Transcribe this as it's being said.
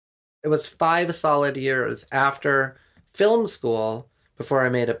It was 5 solid years after film school before I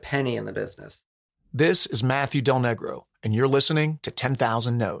made a penny in the business. This is Matthew Del Negro, and you're listening to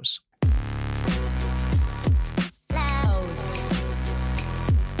 10,000 No's.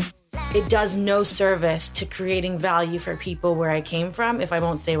 It does no service to creating value for people where I came from if I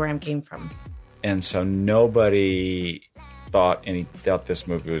won't say where I came from. And so nobody thought this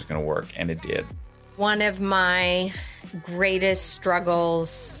movie was going to work, and it did. One of my greatest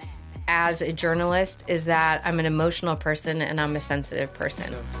struggles as a journalist is that I'm an emotional person and I'm a sensitive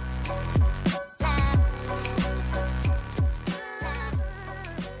person.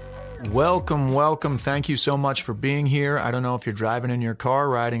 Welcome. Thank you so much for being here. I don't know if you're driving in your car,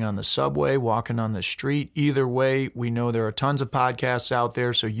 riding on the subway, walking on the street. Either way, we know there are tons of podcasts out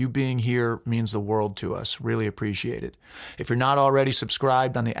there, so you being here means the world to us. Really appreciate it. If you're not already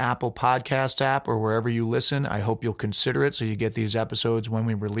subscribed on the Apple Podcast app or wherever you listen, I hope you'll consider it so you get these episodes when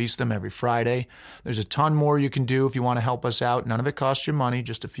we release them every Friday. There's a ton more you can do if you want to help us out. None of it costs you money,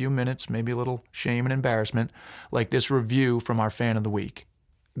 just a few minutes, maybe a little shame and embarrassment, like this review from our fan of the week.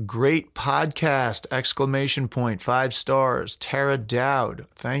 Great podcast! 5 stars. Tara Dowd.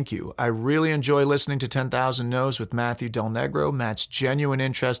 Thank you. I really enjoy listening to 10,000 No's with Matthew Del Negro. Matt's genuine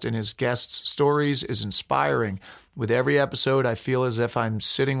interest in his guests' stories is inspiring. With every episode, I feel as if I'm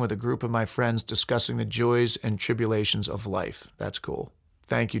sitting with a group of my friends discussing the joys and tribulations of life. That's cool.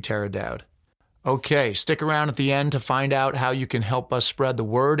 Thank you, Tara Dowd. Okay, stick around at the end to find out how you can help us spread the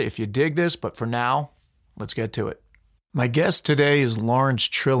word if you dig this, but for now, let's get to it. My guest today is Lawrence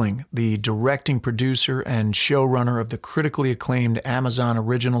Trilling, the directing producer and showrunner of the critically acclaimed Amazon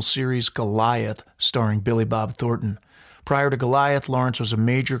original series Goliath, starring Billy Bob Thornton. Prior to Goliath, Lawrence was a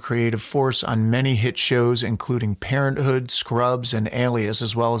major creative force on many hit shows, including Parenthood, Scrubs, and Alias,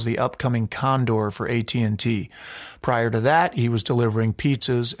 as well as the upcoming Condor for AT&T. Prior to that, he was delivering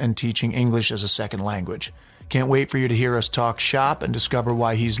pizzas and teaching English as a second language. Can't wait for you to hear us talk shop and discover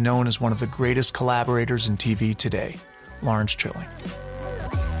why he's known as one of the greatest collaborators in TV today. Lawrence Trilling.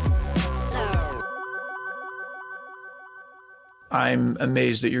 I'm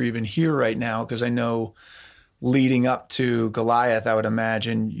amazed that you're even here right now because I know leading up to Goliath, I would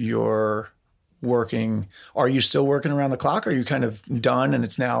imagine you're working. Are you still working around the clock? Or are you kind of done and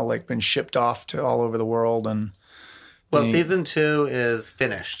it's now like been shipped off to all over the world? And well, season 2 is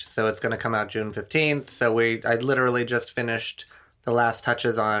finished, so it's going to come out June 15th. So I literally just finished the last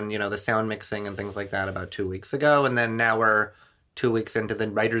touches on, the sound mixing and things like that about 2 weeks ago. And then now we're 2 weeks into the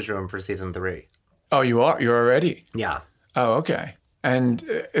writer's room for season 3. Oh, you are? You're already? Yeah. Oh, okay. And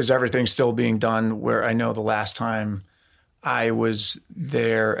is everything still being done where I know the last time I was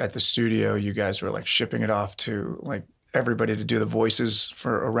there at the studio, you guys were like shipping it off to like everybody to do the voices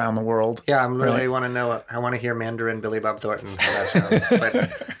for around the world? Yeah, I really want to know. I want to hear Mandarin Billy Bob Thornton. How that sounds.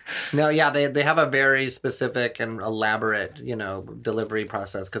 But no, yeah, they have a very specific and elaborate, delivery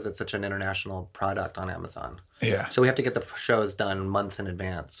process because it's such an international product on Amazon. Yeah. So we have to get the shows done months in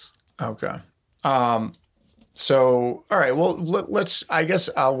advance. Okay. So, all right, well,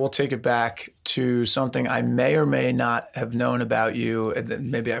 we'll take it back to something I may or may not have known about you, and then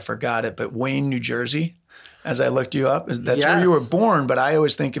maybe I forgot it, but Wayne, New Jersey, as I looked you up, that's where you were born, but I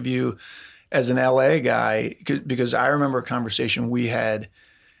always think of you as an LA guy because I remember a conversation we had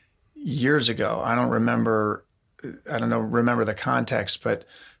years ago. I don't remember the context, but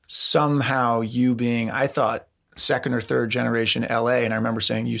somehow you being, I thought, second or third generation LA, and I remember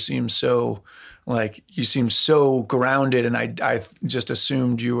saying you seem so grounded, and I just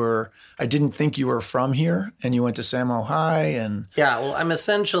assumed I didn't think you were from here, and you went to Samo High, and yeah, well, I'm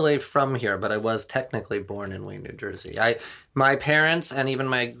essentially from here, but I was technically born in Wayne, New Jersey. My parents and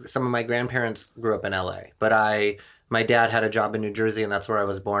even some of my grandparents grew up in LA, but my dad had a job in New Jersey, and that's where I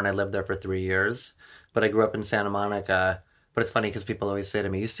was born. I lived there for 3 years, but I grew up in Santa Monica. But it's funny because people always say to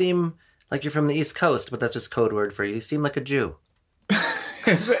me, "You seem like you're from the East Coast," but that's just code word for you seem like a Jew.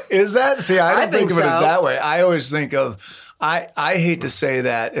 Is that? See, I don't think of it as so. that way. I always think of, I hate to say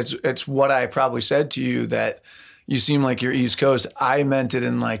that. It's what I probably said to you, that you seem like you're East Coast. I meant it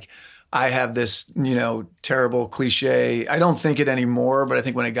in like, I have this, terrible cliche. I don't think it anymore, but I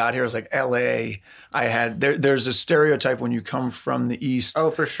think when I got here, I was like, LA, there's a stereotype when you come from the East. Oh,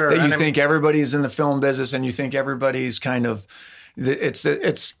 for sure. That you think everybody's in the film business and you think everybody's kind of,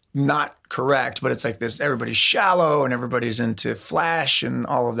 it's not correct, but it's like this, everybody's shallow and everybody's into flash and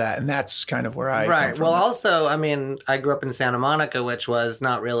all of that. And that's kind of where I come from. Well, also, I grew up in Santa Monica, which was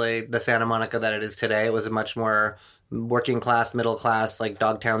not really the Santa Monica that it is today. It was a much more working class, middle class, like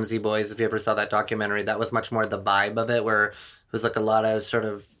Dogtown Z-Boys. If you ever saw that documentary, that was much more the vibe of it, where it was like a lot of sort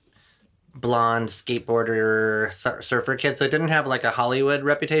of blonde skateboarder surfer kid. So it didn't have like a Hollywood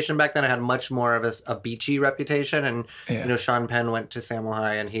reputation back then. It had much more of a beachy reputation. And, you know, Sean Penn went to Samo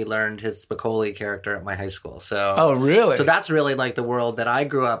High and he learned his Spicoli character at my high school. So, oh, really? So that's really like the world that I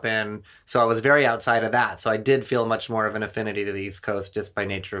grew up in. So I was very outside of that. So I did feel much more of an affinity to the East Coast just by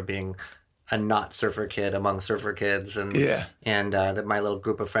nature of being a not surfer kid among surfer kids. And, that my little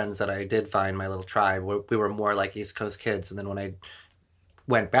group of friends that I did find, my little tribe, we were more like East Coast kids. And then when I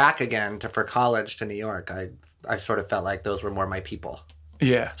went back again for college to New York, I sort of felt like those were more my people.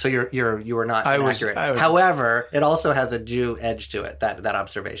 Yeah. So you were not inaccurate. However, it also has a Jew edge to it. That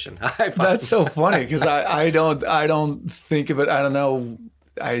observation. That's so funny because I don't think of it. I don't know.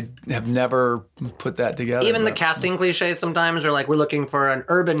 I have never put that together. Even the casting cliches sometimes are like, we're looking for an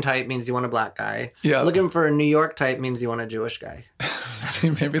urban type means you want a black guy. Yeah. Looking for a New York type means you want a Jewish guy. See,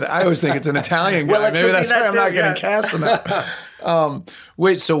 maybe I always think it's an Italian guy. Maybe that's why I'm not getting cast in that.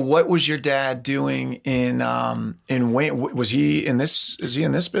 Wait, so what was your dad doing in Wayne? Was he in this? Is he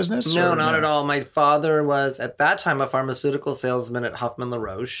in this business? No, not at all. My father was at that time a pharmaceutical salesman at Huffman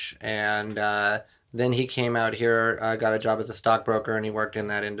LaRoche, and then he came out here, got a job as a stockbroker, and he worked in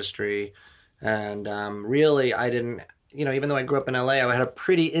that industry. And really, I didn't, even though I grew up in LA, I had a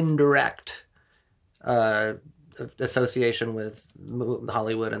pretty indirect association with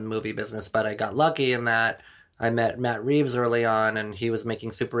Hollywood and the movie business. But I got lucky in that I met Matt Reeves early on, and he was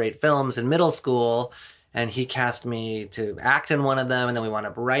making Super 8 films in middle school. And he cast me to act in one of them, and then we wound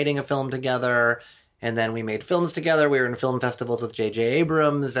up writing a film together. And then we made films together. We were in film festivals with J.J.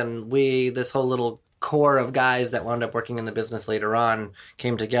 Abrams, and this whole little core of guys that wound up working in the business later on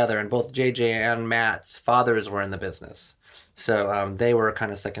came together. And both J.J. and Matt's fathers were in the business. So they were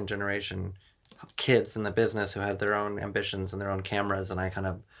kind of second generation kids in the business who had their own ambitions and their own cameras. And I kind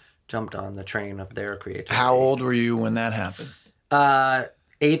of jumped on the train of their creativity. How old were you when that happened?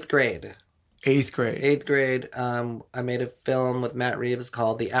 8th grade. 8th grade. 8th grade. I made a film with Matt Reeves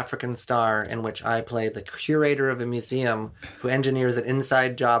called The African Star, in which I play the curator of a museum who engineers an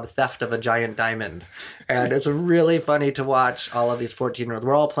inside job theft of a giant diamond. And it's really funny to watch all of these 14-year-olds.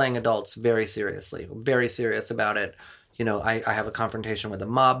 We're all playing adults very seriously, very serious about it. I have a confrontation with a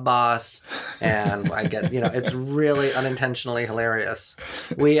mob boss, and I get, it's really unintentionally hilarious.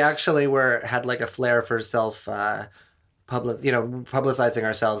 We actually had like a flair for publicizing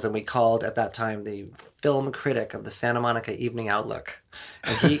ourselves, and we called at that time the film critic of the Santa Monica Evening Outlook.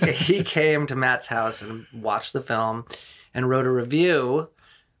 And he came to Matt's house and watched the film and wrote a review,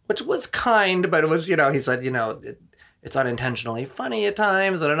 which was kind, but it was, he said, it's unintentionally funny at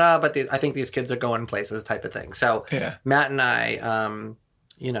times, but I think these kids are going places type of thing. So Matt and I,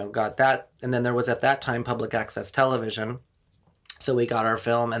 got that. And then there was at that time public access television. So we got our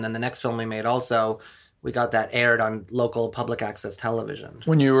film, and then the next film we made also, we got that aired on local public access television.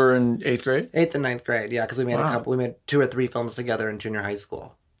 When you were in 8th grade? 8th and 9th grade, yeah, because we made we made 2 or 3 films together in junior high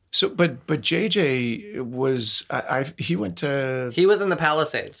school. So, but JJ was, he went to... He was in the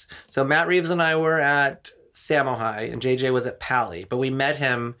Palisades. So Matt Reeves and I were at Samo High, and JJ was at Pali. But we met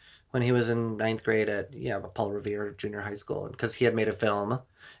him when he was in 9th grade at, Paul Revere Junior High School, because he had made a film,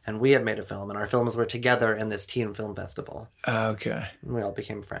 and we had made a film, and our films were together in this teen film festival. Okay. And we all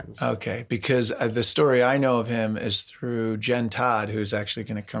became friends. Okay, because the story I know of him is through Jen Todd, who's actually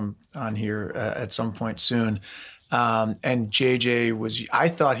going to come on here at some point soon. And JJ I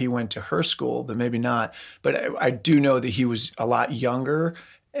thought he went to her school, but maybe not. But I do know that he was a lot younger,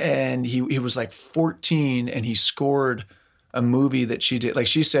 and he was like 14, and he scored a movie that she did. Like,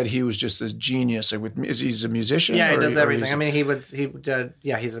 she said he was just a genius. He's a musician? Yeah, he does everything. I mean,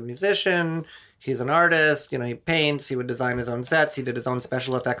 he's a musician. He's an artist. He paints. He would design his own sets. He did his own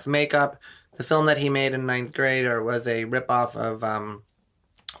special effects makeup. The film that he made in 9th grade was a ripoff of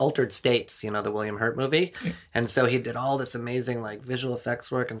Altered States, the William Hurt movie. Yeah. And so he did all this amazing visual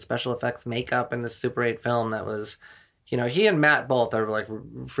effects work and special effects makeup in this Super 8 film that was... he and Matt both are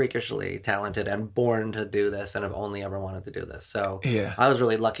freakishly talented and born to do this, and have only ever wanted to do this. So I was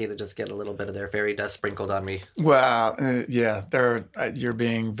really lucky to just get a little bit of their fairy dust sprinkled on me. Well, you're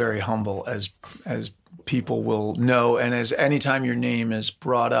being very humble, as people will know, and as anytime your name is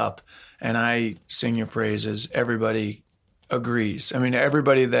brought up and I sing your praises, everybody agrees. I mean,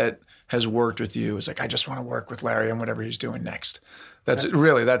 everybody that has worked with you is like, I just want to work with Larry on whatever he's doing next. That's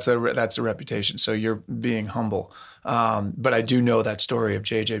a reputation. So you're being humble. But I do know that story of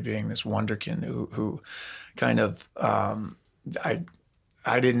JJ being this wonderkin who kind of, I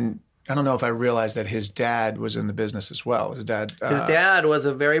don't know if I realized that his dad was in the business as well. His dad was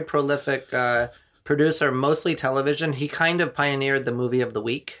a very prolific producer, mostly television. He kind of pioneered the movie of the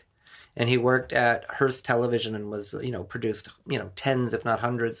week. and he worked at Hearst Television and was, produced, tens, if not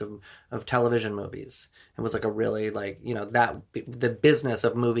hundreds of television movies. It was like a really that the business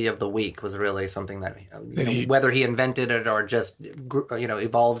of movie of the week was really something that, whether he invented it or just,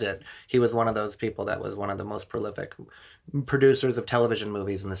 evolved it, he was one of those people that was one of the most prolific producers of television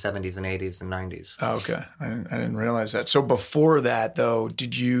movies in the 70s and 80s and 90s. Oh, okay. I didn't realize that. So before that, though,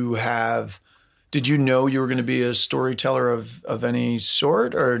 did you know you were going to be a storyteller of any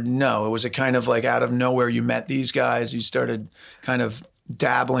sort, or no? Was it kind of like out of nowhere you met these guys, you started kind of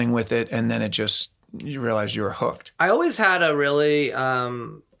dabbling with it, and then you realized you were hooked? I always had a really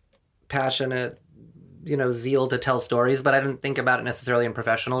passionate, zeal to tell stories, but I didn't think about it necessarily in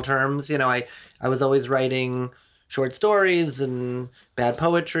professional terms. I was always writing short stories and bad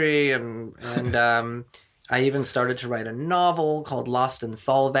poetry, and I even started to write a novel called Lost in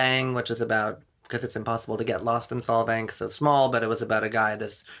Solvang, which is about, because it's impossible to get lost in Solvang, so small, but it was about a guy,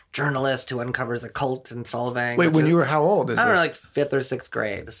 this journalist who uncovers a cult in Solvang. Wait, when you were how old? I don't know, like 5th or 6th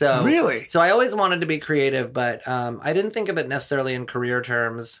grade. So really? So I always wanted to be creative, but I didn't think of it necessarily in career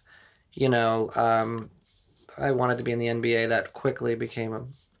terms. I wanted to be in the NBA. That quickly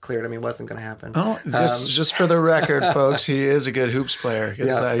became clear to me wasn't going to happen. Oh, just for the record, folks, he is a good hoops player.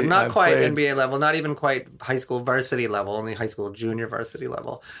 Yeah, not quite NBA level, not even quite high school varsity level, only high school junior varsity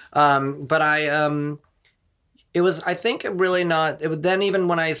level. But it was, I think, really not. Then even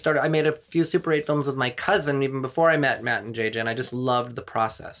when I started, I made a few Super 8 films with my cousin, even before I met Matt and JJ, and I just loved the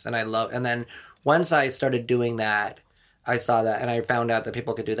process. And then once I started doing that, I saw that, and I found out that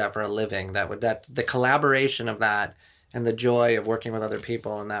people could do that for a living. That the collaboration of that and the joy of working with other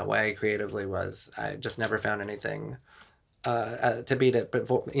people in that way creatively I just never found anything to beat it. But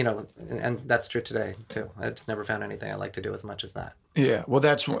and that's true today too. I just never found anything I like to do as much as that. Yeah, well,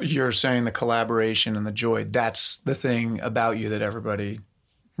 that's what you're saying, the collaboration and the joy. That's the thing about you that everybody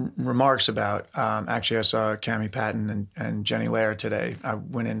remarks about. Actually, I saw Cammie Patton and Jenny Lair today. I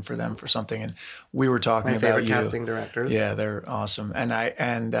went in for them for something, and we were talking about you. My favorite casting directors. Yeah, they're awesome.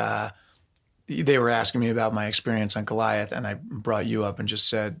 And they were asking me about my experience on Goliath, and I brought you up and just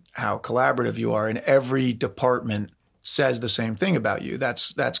said how collaborative you are, and every department says the same thing about you.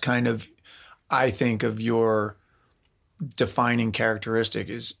 That's kind of, I think, of your defining characteristic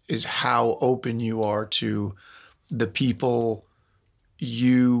is how open you are to the people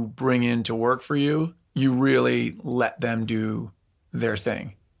you bring in to work for you. You really let them do their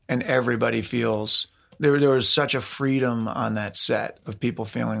thing, and everybody feels there was such a freedom on that set of people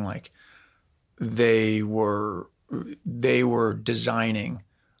feeling like they were designing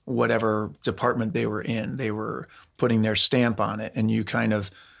whatever department they were in. They were putting their stamp on it, and you kind of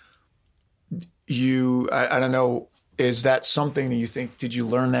I don't know, is that something that you think, did you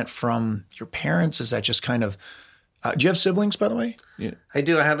learn that from your parents? Is that just kind of do you have siblings, by the way? Yeah. I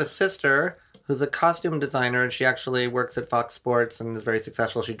do. I have a sister who's a costume designer, and she actually works at Fox Sports and is very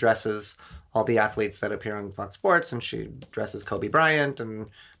successful. She dresses all the athletes that appear on Fox Sports, and she dresses Kobe Bryant and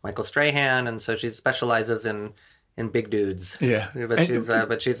Michael Strahan, and so she specializes in big dudes. Yeah,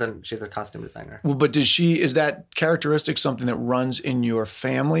 but she's a costume designer. Well, but is that characteristic something that runs in your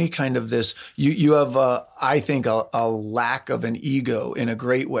family? Kind of this, you have I think a lack of an ego in a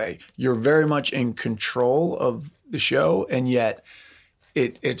great way. You're very much in control of the show, and yet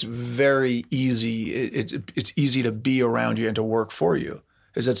it's very easy. It's easy to be around you and to work for you.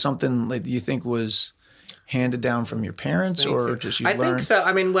 Is that something that you think was handed down from your parents, or just you learned? I think so.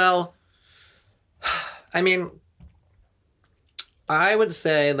 I would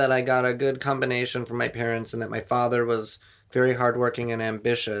say that I got a good combination from my parents, and that my father was very hardworking and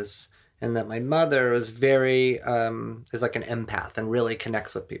ambitious, and that my mother was very is like an empath and really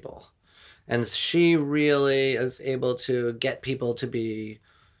connects with people. And she really is able to get people to be,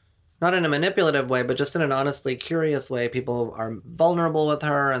 not in a manipulative way, but just in an honestly curious way. People are vulnerable with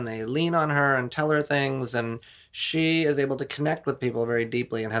her, and they lean on her and tell her things, and she is able to connect with people very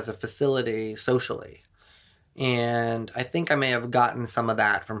deeply and has a facility socially. And I think I may have gotten some of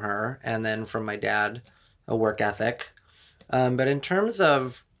that from her, and then from my dad, a work ethic. But in terms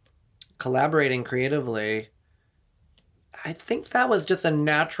of collaborating creatively, I think that was just a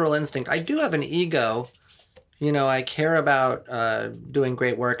natural instinct. I do have an ego. I care about doing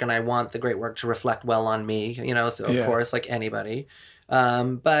great work, and I want the great work to reflect well on me, so of course, like anybody.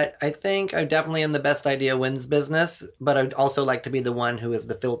 But I think I'm definitely in the best idea wins business, but I'd also like to be the one who is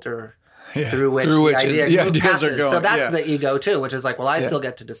the filter through which the idea passes. So that's the ego too, which is like, well, I still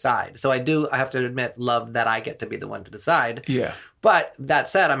get to decide. So I have to admit, love that I get to be the one to decide. Yeah. But that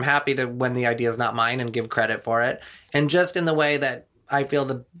said, I'm happy to, when the idea is not mine, and give credit for it. And just in the way that I feel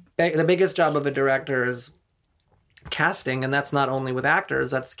the biggest job of a director is casting, and that's not only with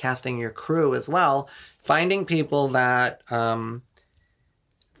actors, that's casting your crew as well. Finding people that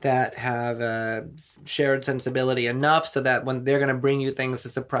that have a shared sensibility enough so that when they're going to bring you things to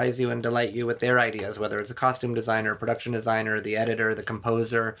surprise you and delight you with their ideas, whether it's a costume designer, production designer, the editor, the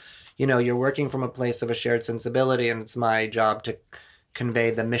composer, you're working from a place of a shared sensibility, and it's my job to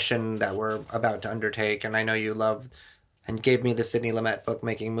convey the mission that we're about to undertake. And I know you love and gave me the Sidney Lumet book,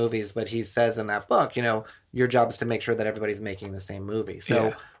 Making Movies, but he says in that book, your job is to make sure that everybody's making the same movie.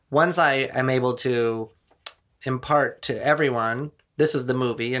 So once I am able to impart to everyone, this is the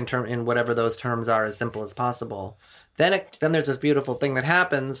movie in whatever those terms are, as simple as possible, then there's this beautiful thing that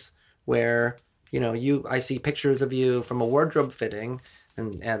happens where, I see pictures of you from a wardrobe fitting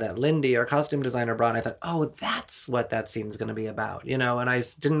and that Lindy, our costume designer, brought, and I thought, oh, that's what that scene's going to be about, and I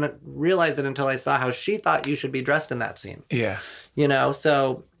didn't realize it until I saw how she thought you should be dressed in that scene. Yeah.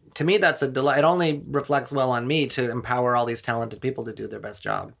 So to me, that's a delight. It only reflects well on me to empower all these talented people to do their best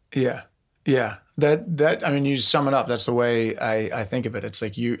job. Yeah. Yeah. That, I mean, you sum it up. That's the way I think of it. It's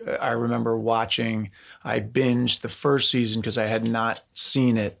like I remember I binged the first season because I had not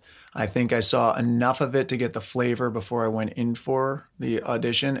seen it. I think I saw enough of it to get the flavor before I went in for the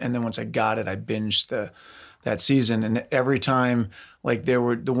audition. And then once I got it, I binged that season. And every time, like, there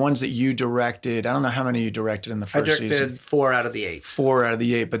were the ones that you directed. I don't know how many you directed in the first season. I directed 4 out of the 8. 4 out of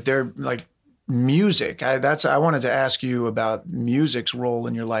the 8. But they're like music. I wanted to ask you about music's role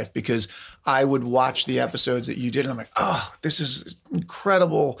in your life, because I would watch the episodes that you did and I'm like, oh, this is an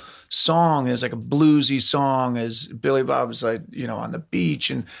incredible song. There's like a bluesy song as Billy Bob's like, on the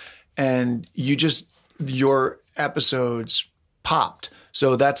beach, and your episodes popped.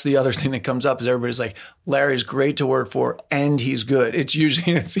 So that's the other thing that comes up is everybody's like, Larry's great to work for and he's good. It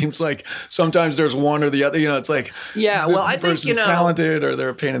seems like sometimes there's one or the other, it's like, yeah, well, I think, person's talented or they're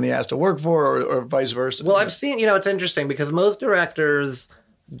a pain in the ass to work for or vice versa. Well, I've seen, it's interesting because most directors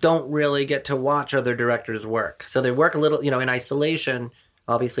don't really get to watch other directors work. So they work a little, in isolation.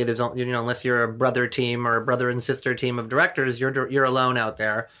 Obviously, there's, unless you're a brother team or a brother and sister team of directors, you're alone out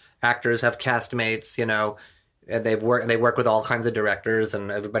there. Actors have castmates, they work with all kinds of directors, and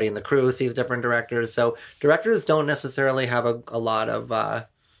everybody in the crew sees different directors. So directors don't necessarily have a lot of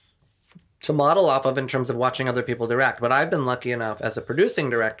to model off of in terms of watching other people direct. But I've been lucky enough as a producing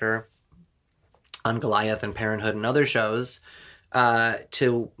director on Goliath and Parenthood and other shows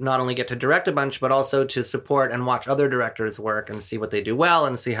to not only get to direct a bunch, but also to support and watch other directors work and see what they do well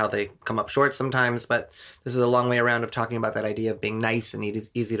and see how they come up short sometimes. But this is a long way around of talking about that idea of being nice and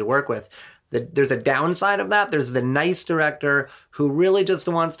easy to work with. There's a downside of that. There's the nice director who really just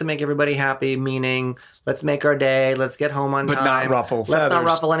wants to make everybody happy, meaning let's make our day, let's get home on time. But not ruffle feathers. Let's not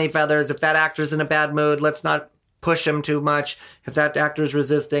ruffle any feathers. If that actor's in a bad mood, let's not push him too much. If that actor's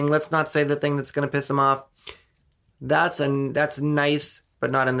resisting, let's not say the thing that's going to piss him off. That's nice,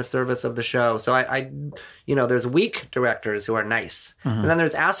 but not in the service of the show. So there's weak directors who are nice. Mm-hmm. And then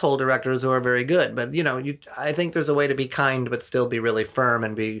there's asshole directors who are very good. But, I think there's a way to be kind, but still be really firm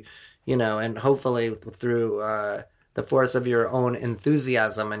and be, and hopefully through the force of your own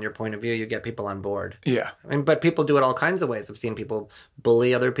enthusiasm and your point of view, you get people on board. Yeah. But people do it all kinds of ways. I've seen people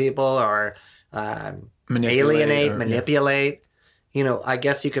bully other people or manipulate. I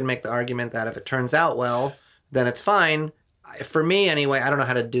guess you can make the argument that if it turns out well, then it's fine. For me, anyway, I don't know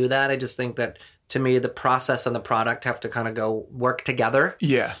how to do that. I just think that, to me, the process and the product have to kind of go work together.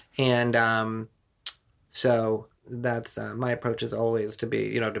 Yeah. And so that's my approach is always to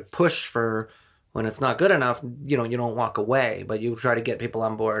be, to push for when it's not good enough, you don't walk away, but you try to get people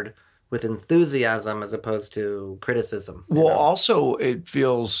on board with enthusiasm as opposed to criticism. Well, also, it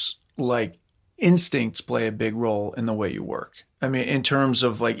feels like instincts play a big role in the way you work. I mean, in terms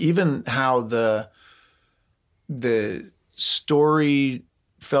of like even how the story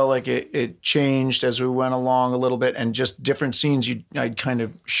felt like it changed as we went along a little bit, and just different scenes I'd kind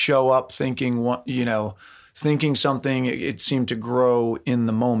of show up thinking something. It seemed to grow in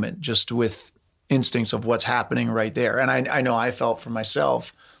the moment just with instincts of what's happening right there. And I know I felt for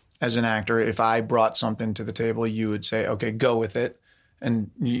myself as an actor, if I brought something to the table, you would say, okay, go with it.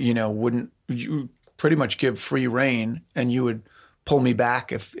 And, wouldn't you pretty much give free rein, and you would pull me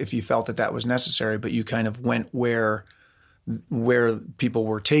back if you felt that was necessary, but you kind of went where people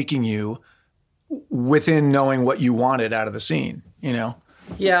were taking you within knowing what you wanted out of the scene,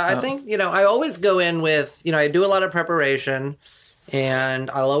 Yeah, I think, I always go in with, I do a lot of preparation, and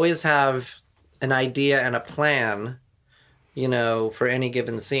I'll always have an idea and a plan, for any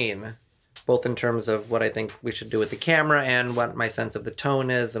given scene, both in terms of what I think we should do with the camera and what my sense of the tone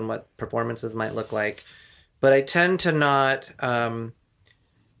is and what performances might look like. But I tend to not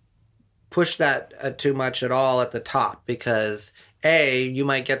push that too much at all at the top, because A, you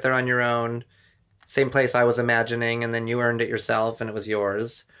might get there on your own, same place I was imagining, and then you earned it yourself and it was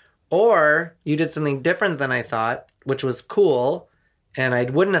yours. Or you did something different than I thought, which was cool, and I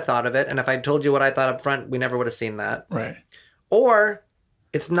wouldn't have thought of it. And if I'd told you what I thought up front, we never would have seen that. Right. Or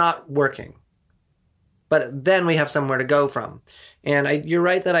it's not working. But then we have somewhere to go from. And you're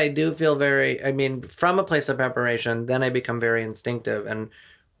right that I do feel from a place of preparation, then I become very instinctive. And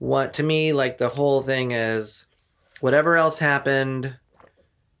what, to me, like the whole thing is whatever else happened,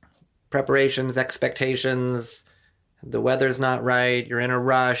 preparations, expectations, the weather's not right, you're in a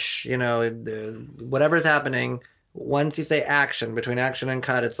rush, whatever's happening, once you say action, between action and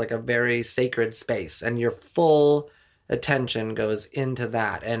cut, it's like a very sacred space. And your full attention goes into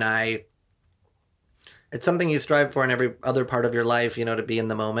that. And it's something you strive for in every other part of your life, to be in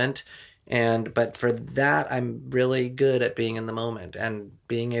the moment. But for that, I'm really good at being in the moment and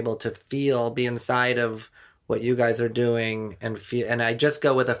being able to be inside of what you guys are doing and feel. And I just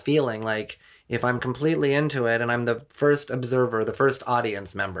go with a feeling, like if I'm completely into it and I'm the first observer, the first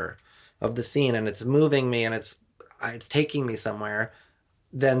audience member of the scene, and it's moving me and it's taking me somewhere,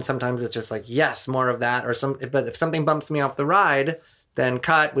 then sometimes it's just like, yes, more of that. But if something bumps me off the ride, then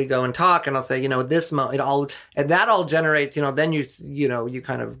cut, we go and talk, and I'll say, that all generates, then you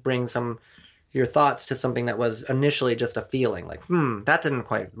kind of bring your thoughts to something that was initially just a feeling, like, that didn't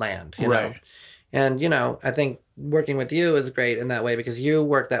quite land, right. know? And, I think working with you is great in that way, because you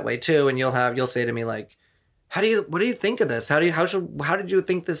work that way too, and you'll say to me, like, what do you think of this? How did you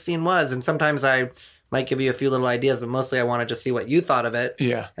think this scene was? And sometimes I might give you a few little ideas, but mostly I want to just see what you thought of it.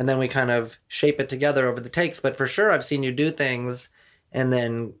 Yeah. And then we kind of shape it together over the takes. But for sure, I've seen you do things and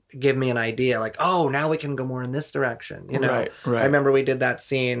then give me an idea, like, oh, now we can go more in this direction. Right. I remember we did that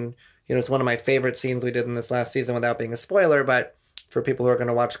scene. It's one of my favorite scenes we did in this last season, without being a spoiler. But for people who are going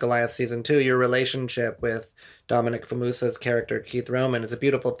to watch Goliath season 2, your relationship with Dominic Famusa's character, Keith Roman, is a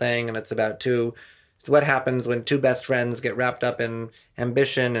beautiful thing. And it's about it's what happens when two best friends get wrapped up in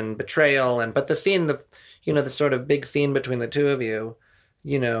ambition and betrayal. But the scene, the sort of big scene between the two of you,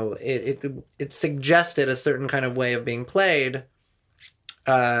 it suggested a certain kind of way of being played,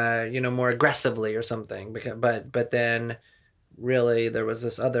 more aggressively or something. But then really there was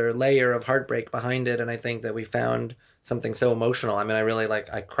this other layer of heartbreak behind it. And I think that we found something so emotional. I mean,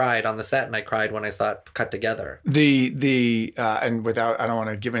 I cried on the set, and I cried when I saw it cut together. And without, I don't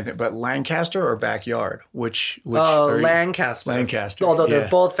want to give anything, but Lancaster or Backyard, which Lancaster. Although they're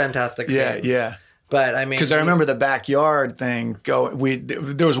both fantastic scenes. Yeah. But I mean, because I remember the Backyard thing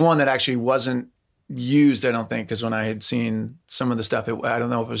there was one that actually wasn't used, I don't think, because when I had seen some of the stuff, I don't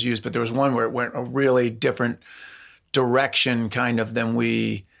know if it was used, but there was one where it went a really different direction kind of than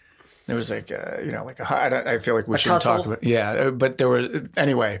there was like, I feel like we shouldn't talk about it. Yeah. But there were,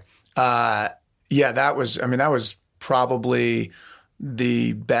 anyway, that was probably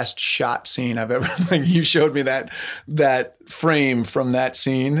the best shot scene I've ever, like, you showed me that frame from that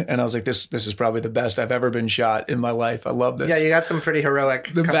scene, and I was like, this is probably the best I've ever been shot in my life. I love this. Yeah. You got some pretty heroic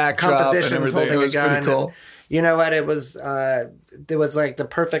compositions holding it was a gun. Pretty cool. You know what? It was like the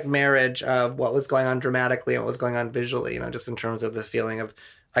perfect marriage of what was going on dramatically and what was going on visually, just in terms of this feeling of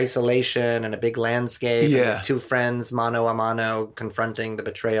isolation and a big landscape. Yeah. And these two friends, mano a mano, confronting the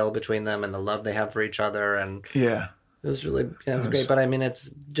betrayal between them and the love they have for each other. And yeah, it was really, it was great. But I mean, it's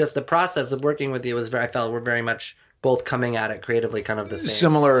just the process of working with you I felt we're very much both coming at it creatively, kind of the same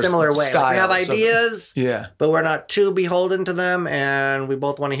similar way. Style, like we have ideas, yeah, but we're not too beholden to them, and we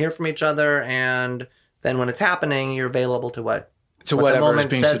both want to hear from each other. And then when it's happening, you're available to whatever is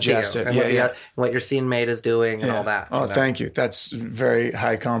being suggested, and what your scene mate is doing, and all that. Oh, thank you. That's a very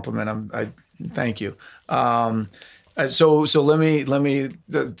high compliment. I thank you. So let me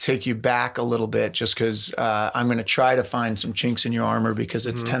take you back a little bit, just because I'm going to try to find some chinks in your armor, because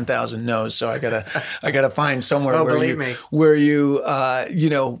it's 10,000 no's. So I gotta find somewhere where you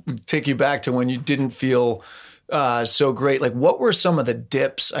take you back to when you didn't feel so great. Like, what were some of the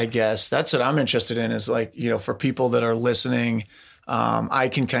dips? I guess that's what I'm interested in. Is like, for people that are listening, I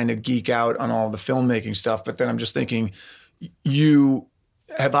can kind of geek out on all the filmmaking stuff, but then I'm just thinking, you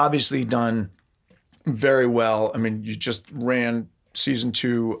have obviously done very well. I mean, you just ran season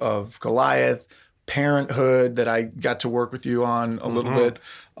 2 of Goliath, Parenthood, that I got to work with you on a little bit.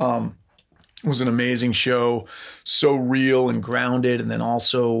 It was an amazing show, so real and grounded, and then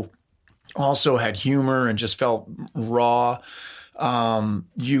also had humor and just felt raw.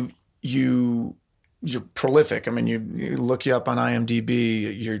 You're prolific. I mean, you look you up on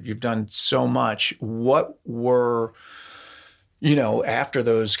IMDb. You've done so much. What were after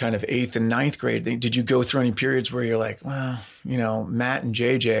those kind of 8th and 9th grade things, did you go through any periods where you're like, well, Matt and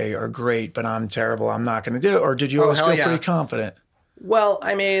JJ are great, but I'm terrible, I'm not going to do it? Or did you always feel pretty confident? Well,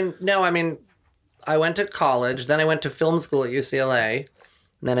 no, I went to college, then I went to film school at UCLA,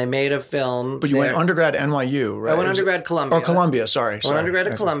 and then I made a film. But you went undergrad at NYU, right? I went undergrad Columbia. Or Columbia, sorry. I went undergrad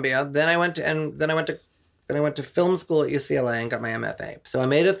at Columbia. Then I went to film school at UCLA and got my MFA. So I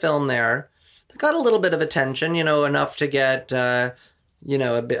made a film there that got a little bit of attention, enough to get a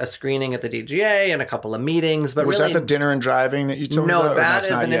screening at the DGA and a couple of meetings. But was really, that the Dinner and Driving that you told me about? No, that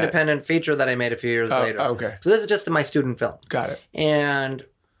is an independent feature that I made a few years later. Okay. So this is just my student film. Got it. And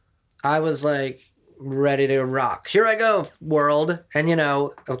I was like ready to rock. Here I go, world. And,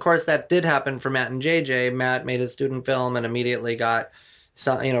 of course, that did happen for Matt and JJ. Matt made his student film and immediately wrote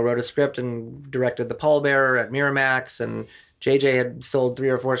a script and directed The Pallbearer at Miramax. And JJ had sold 3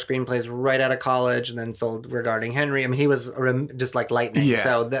 or 4 screenplays right out of college and then sold Regarding Henry. I mean, he was just like lightning. Yeah.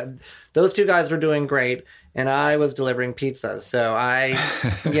 So those two guys were doing great. And I was delivering pizzas. So I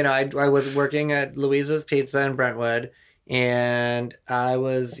was working at Louisa's Pizza in Brentwood. And I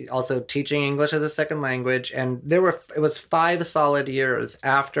was also teaching English as a second language. And it was 5 solid years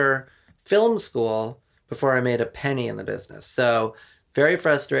after film school before I made a penny in the business. So very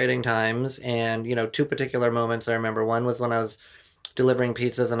frustrating times. And, 2 particular moments I remember. One was when I was delivering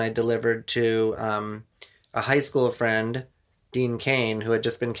pizzas and I delivered to a high school friend, Dean Cain, who had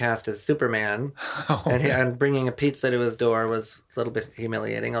just been cast as Superman. And bringing a pizza to his door was a little bit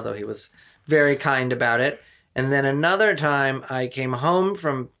humiliating, although he was very kind about it. And then another time I came home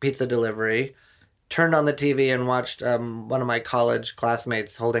from pizza delivery, turned on the TV and watched one of my college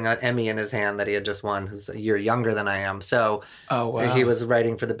classmates holding an Emmy in his hand that he had just won, who's a year younger than I am. So he was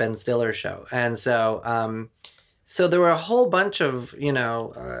writing for the Ben Stiller show. And so there were a whole bunch of,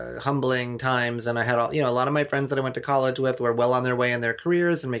 humbling times. And I had a lot of my friends that I went to college with were well on their way in their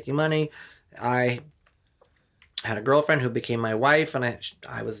careers and making money. I had a girlfriend who became my wife, and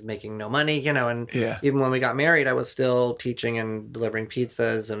I was making no money, and even when we got married, I was still teaching and delivering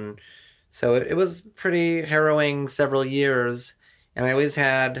pizzas. And so it was pretty harrowing several years. And I always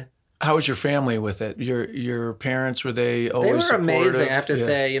had... How was your family with it? Your parents, were they always They were amazing, supportive? I have to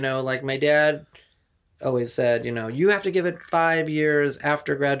say. Like my dad always said, you have to give it 5 years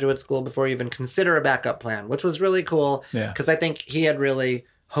after graduate school before you even consider a backup plan, which was really cool. Because I think he had really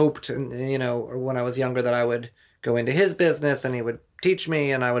hoped, when I was younger, that I would go into his business and he would teach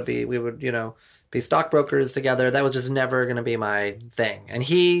me and we would be stockbrokers together. That was just never going to be my thing. And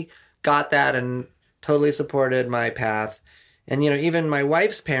he got that and totally supported my path. And, even my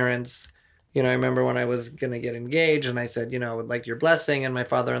wife's parents, I remember when I was going to get engaged and I said, I would like your blessing. And my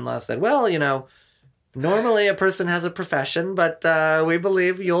father-in-law said, well, normally a person has a profession, but we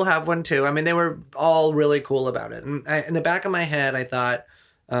believe you'll have one too. I mean, they were all really cool about it. And in the back of my head, I thought,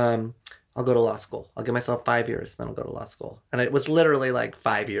 I'll go to law school. I'll give myself 5 years, then I'll go to law school. And it was literally like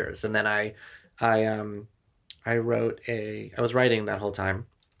 5 years. And then I was writing that whole time.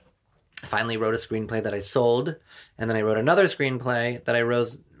 I finally wrote a screenplay that I sold. And then I wrote another screenplay that I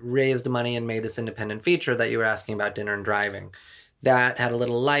raised money and made this independent feature that you were asking about, Dinner and Driving. That had a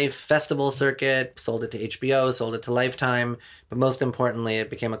little life festival circuit, sold it to HBO, sold it to Lifetime. But most importantly, it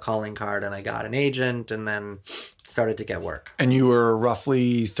became a calling card and I got an agent and then started to get work. And you were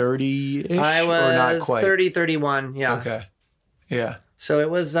roughly 30-ish? I was or not quite? 30, 31, yeah. Okay. Yeah. So it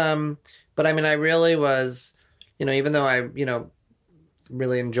was, but I mean, I really was, even though I,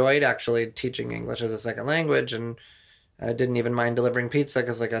 really enjoyed actually teaching English as a second language and I didn't even mind delivering pizza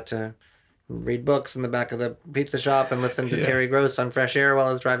because I got to read books in the back of the pizza shop and listen to Terry Gross on Fresh Air while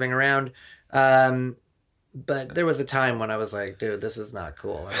I was driving around. But there was a time when I was like, dude, this is not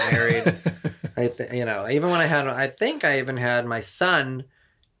cool. I'm married. Even when I think I even had my son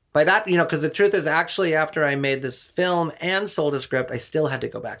by that, because the truth is actually after I made this film and sold a script, I still had to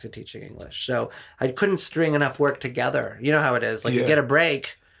go back to teaching English. So I couldn't string enough work together. You know how it is. Like you get a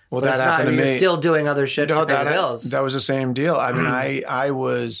break. Well, that happened to me. You're still doing other shit to pay the bills. That was the same deal. I mean,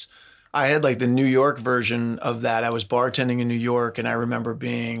 I had like the New York version of that. I was bartending in New York and I remember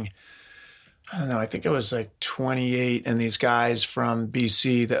being, I don't know, I think it was like 28 and these guys from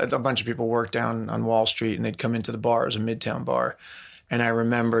BC, a bunch of people worked down on Wall Street and they'd come into the bar. It was a Midtown bar. And I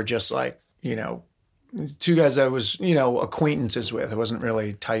remember just like, 2 guys I was, acquaintances with, I wasn't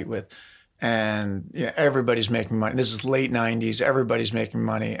really tight with. And everybody's making money. This is late 90s. Everybody's making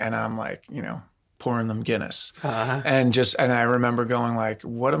money. And I'm like, pouring them Guinness. Uh-huh. And I remember going like,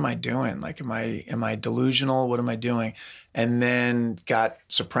 what am I doing? Like, am I delusional? What am I doing? And then got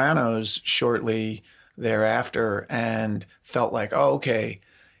Sopranos shortly thereafter and felt like, oh, okay,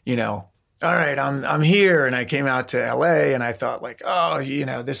 all right, I'm here. And I came out to LA and I thought like, oh,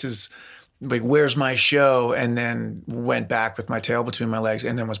 this is like, where's my show? And then went back with my tail between my legs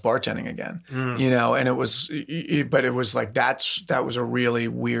and then was bartending again, and but it was like, that was a really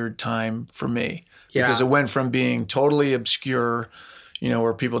weird time for me because it went from being totally obscure,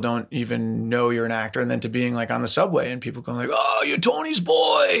 where people don't even know you're an actor, and then to being like on the subway and people going like, oh, you're Tony's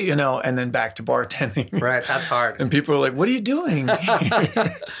boy, and then back to bartending. Right. That's hard. And people are like, what are you doing?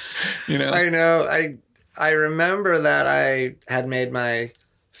 I know. I remember that I had made my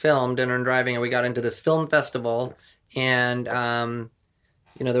film, Dinner and Driving, and we got into this film festival, and there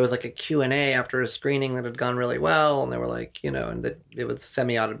was like a Q&A after a screening that had gone really well, and they were like, and it was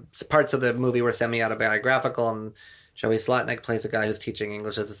parts of the movie were semi-autobiographical, and Joey Slotnick plays a guy who's teaching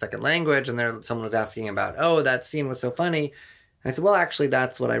English as a second language, and someone was asking about, oh, that scene was so funny. And I said, well, actually,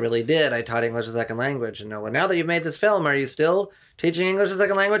 that's what I really did. I taught English as a second language. And well, now that you've made this film, are you still teaching English as a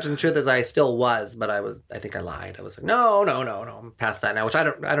second language? And the truth is, I still was, but I think I lied. I was like, no, I'm past that now, which I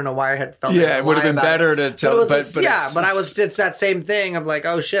don't know why I had felt. Yeah, it would have been better to tell. It's that same thing of like,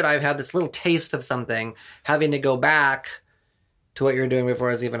 oh shit, I've had this little taste of something. Having to go back to what you were doing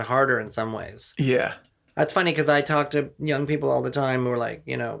before is even harder in some ways. Yeah. That's funny because I talk to young people all the time who are like,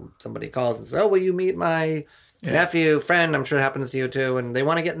 somebody calls and says, oh, will you meet my nephew, friend? I'm sure it happens to you too. And they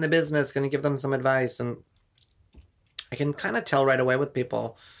want to get in the business. Can you give them some advice? And I can kind of tell right away with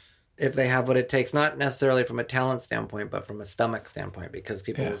people if they have what it takes, not necessarily from a talent standpoint, but from a stomach standpoint, because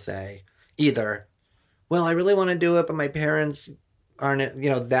people will say either, well, I really want to do it, but my parents aren't,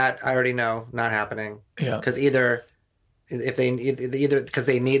 that I already know not happening. Yeah. Because either because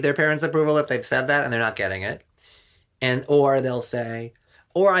they need their parents' approval if they've said that and they're not getting it, or they'll say,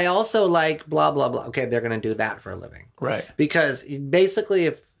 or I also like blah blah blah. Okay, they're going to do that for a living, right? Because basically,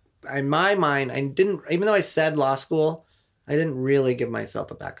 if in my mind, I didn't, even though I said law school, I didn't really give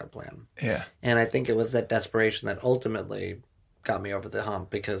myself a backup plan. Yeah, and I think it was that desperation that ultimately got me over the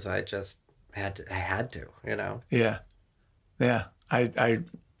hump because I just had to. Yeah, yeah. I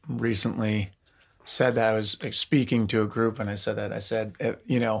recently said that I was speaking to a group, and I said,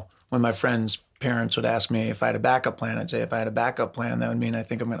 when my friends' parents would ask me if I had a backup plan, I'd say if I had a backup plan, that would mean I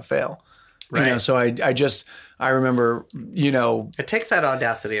think I'm going to fail. Right. So I remember, it takes that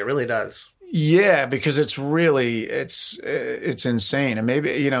audacity. It really does. Yeah, because it's really, it's insane. And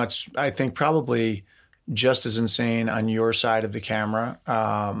maybe, I think probably just as insane on your side of the camera.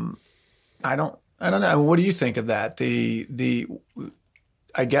 I don't know. What do you think of that?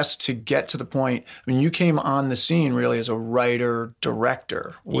 I guess to get to the point, you came on the scene really as a writer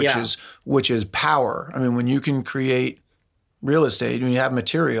director, which is power. When you can create real estate, when you have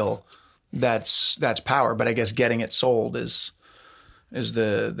material, that's power. But I guess getting it sold is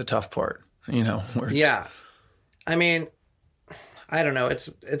the tough part. Yeah. I don't know.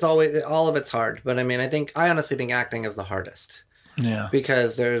 It's always, all of it's hard, but I honestly think acting is the hardest. Yeah.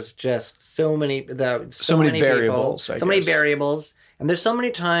 Because there's just so many variables. Many variables. And there's so many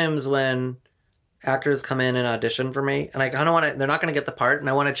times when actors come in and audition for me, and I kind of want to, they're not going to get the part, and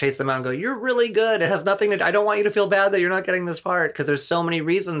I want to chase them out and go, you're really good. It has nothing to, I don't want you to feel bad that you're not getting this part, because there's so many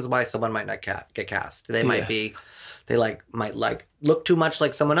reasons why someone might not get cast. They might might look too much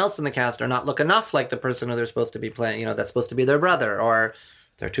like someone else in the cast, or not look enough like the person who they're supposed to be playing, that's supposed to be their brother, or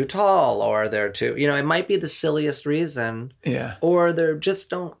they're too tall, or they're too, it might be the silliest reason. Yeah. Or they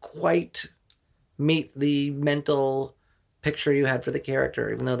just don't quite meet the mental picture you had for the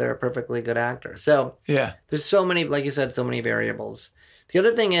character, even though they're a perfectly good actor. So there's so many, like you said, so many variables. The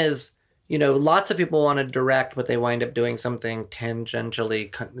other thing is, lots of people want to direct, but they wind up doing something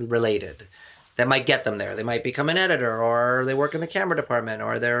tangentially related that might get them there. They might become an editor, or they work in the camera department,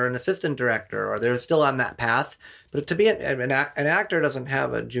 or they're an assistant director, or they're still on that path. But to be an actor doesn't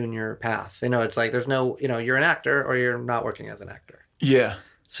have a junior path. It's like there's no, you're an actor or you're not working as an actor. Yeah.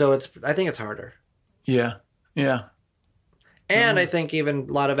 So I think it's harder. Yeah. Yeah. And I think even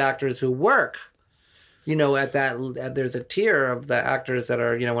a lot of actors who work, there's a tier of the actors that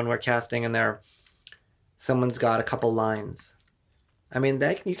are, when we're casting and someone's got a couple lines.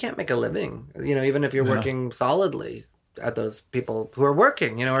 You can't make a living, even if you're working solidly at those people who are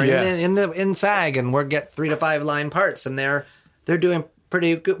working, or in SAG and get 3 to 5 line parts, and they're doing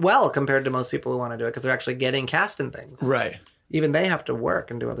pretty good, well compared to most people who want to do it because they're actually getting cast in things. Right. Even they have to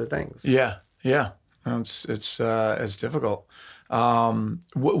work and do other things. Yeah. Yeah. It's difficult.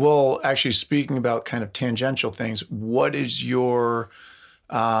 Well, actually, speaking about kind of tangential things, what is your?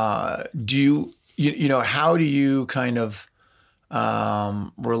 How do you kind of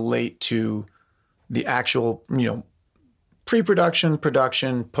relate to the actual pre-production,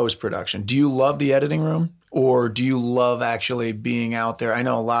 production, post-production? Do you love the editing room? Or do you love actually being out there? I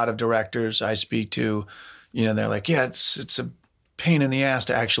know a lot of directors I speak to, they're like, yeah, it's a pain in the ass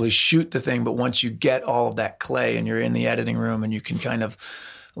to actually shoot the thing. But once you get all of that clay and you're in the editing room and you can kind of,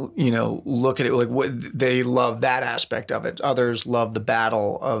 look at it, like what they love that aspect of it. Others love the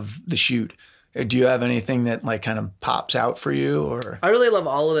battle of the shoot. Do you have anything that like kind of pops out for you? Or I really love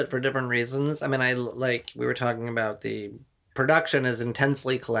all of it for different reasons. I mean, we were talking about the production is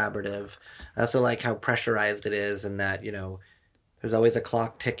intensely collaborative. I also like how pressurized it is and that, there's always a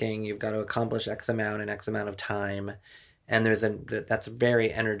clock ticking. You've got to accomplish X amount in X amount of time. And that's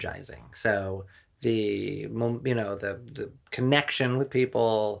very energizing. So the connection with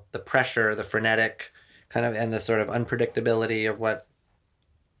people, the pressure, the frenetic kind of, and the sort of unpredictability of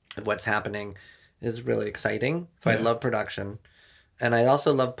what's happening is really exciting. So I love production. And I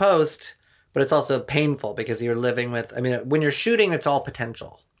also love post, but it's also painful because you're living with, when you're shooting, it's all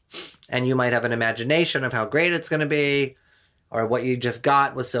potential. And you might have an imagination of how great it's going to be, or what you just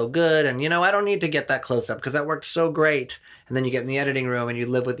got was so good. And, I don't need to get that close up because that worked so great. And then you get in the editing room and you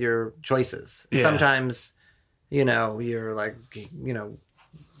live with your choices. Yeah. Sometimes, you're like,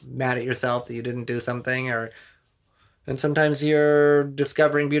 mad at yourself that you didn't do something, and sometimes you're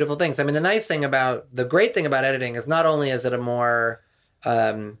discovering beautiful things. The great thing about editing is not only is it a more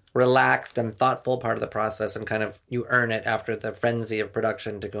relaxed and thoughtful part of the process, and kind of you earn it after the frenzy of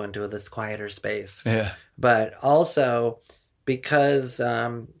production to go into this quieter space. Yeah. But also because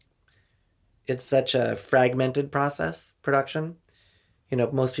it's such a fragmented process, production.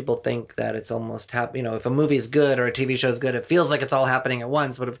 Most people think that it's almost if a movie's good or a TV show's good, it feels like it's all happening at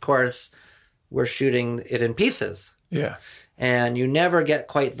once. But of course, we're shooting it in pieces. Yeah. And you never get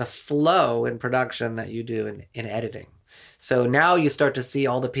quite the flow in production that you do in editing. So now you start to see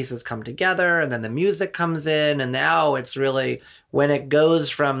all the pieces come together, and then the music comes in, and now it's really when it goes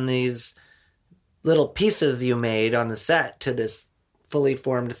from these little pieces you made on the set to this fully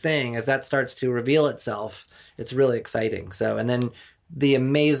formed thing, as that starts to reveal itself, it's really exciting. So, and then the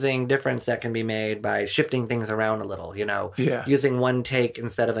amazing difference that can be made by shifting things around a little, using one take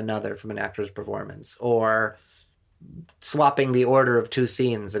instead of another from an actor's performance, or swapping the order of two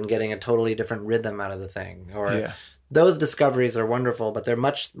scenes and getting a totally different rhythm out of the thing. Those discoveries are wonderful, but they're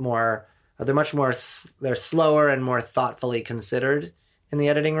slower and more thoughtfully considered in the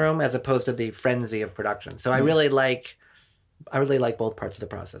editing room as opposed to the frenzy of production. So I really like both parts of the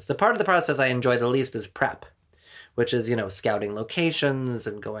process. The part of the process I enjoy the least is prep, which is, scouting locations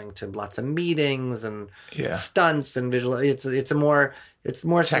and going to lots of meetings and stunts and visual. It's more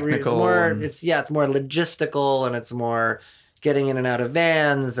technical. It's more logistical, and it's more getting in and out of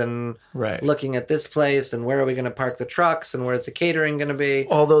vans and looking at this place and where are we going to park the trucks and where's the catering going to be.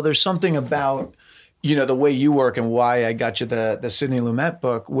 Although there's something about, the way you work and why I got you the Sidney Lumet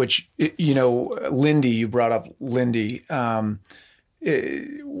book, which, Lindy, you brought up Lindy, who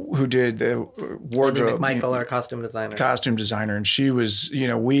did the wardrobe. Lindy McMichael, our costume designer. And she was,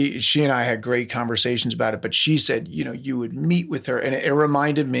 she and I had great conversations about it, but she said, you would meet with her. And it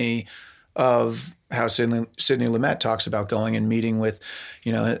reminded me of how Sidney Lumet talks about going and meeting with,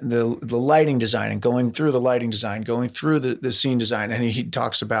 the lighting design and going through the lighting design, going through the scene design. And he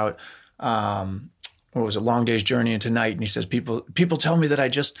talks about, what was it, Long Day's Journey into Night. And he says, people tell me that I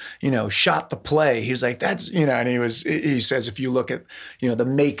just, shot the play. He's like, that's, and he says, if you look at, the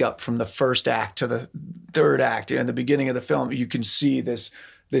makeup from the first act to the third act and the beginning of the film, you can see this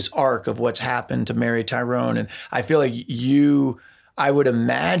arc of what's happened to Mary Tyrone. And I feel like I would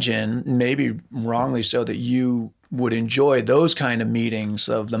imagine, maybe wrongly so, that you would enjoy those kind of meetings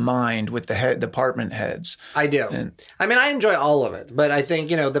of the mind with the department heads. I do. I enjoy all of it, but I think,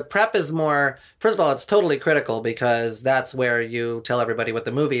 the prep is more, first of all, it's totally critical because that's where you tell everybody what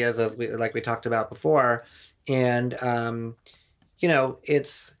the movie is, like we talked about before. And,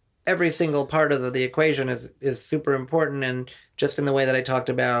 it's every single part of the equation is super important. And just in the way that I talked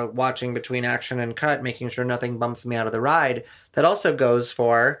about watching between action and cut, making sure nothing bumps me out of the ride, that also goes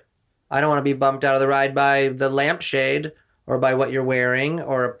for, I don't want to be bumped out of the ride by the lampshade or by what you're wearing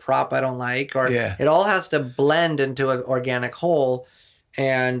or a prop I don't like, or it all has to blend into an organic whole.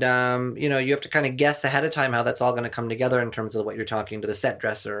 And, you have to kind of guess ahead of time how that's all going to come together in terms of what you're talking to the set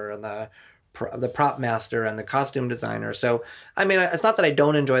dresser and the prop master and the costume designer. So, it's not that I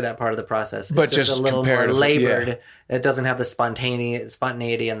don't enjoy that part of the process. It's but just a little more labored. Yeah. It doesn't have the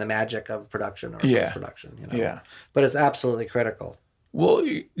spontaneity and the magic of production or post-production. But it's absolutely critical. Well,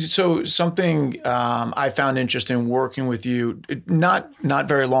 so something I found interesting working with you, not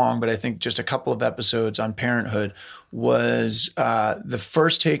very long, but I think just a couple of episodes on Parenthood, was the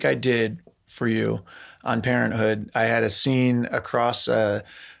first take I did for you. on Parenthood. I had a scene across a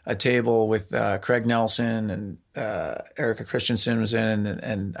table with Craig Nelson and Erica Christensen was in,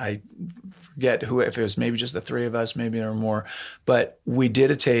 and I forget who, if it was maybe just the three of us, maybe there were more, but we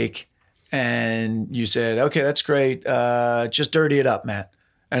did a take and you said, okay, that's great. Just dirty it up, Matt.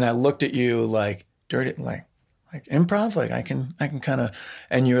 And I looked at you like, dirty, like improv, like I can kind of,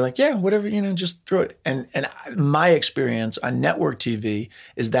 and you were like, yeah, whatever, just throw it. And my experience on network TV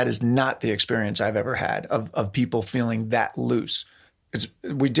is that is not the experience I've ever had of people feeling that loose.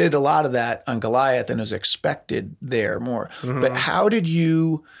 We did a lot of that on Goliath and it was expected there more. Mm-hmm. But how did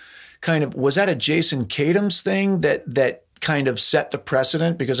you was that a Jason Katims thing that kind of set the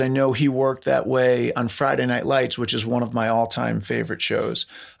precedent? Because I know he worked that way on Friday Night Lights, which is one of my all-time favorite shows,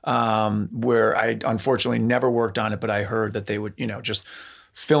 where I unfortunately never worked on it, but I heard that they would, just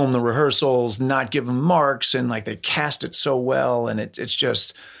film the rehearsals, not give them marks, and like they cast it so well, and it's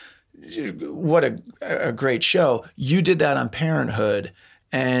just what a great show. You did that on Parenthood,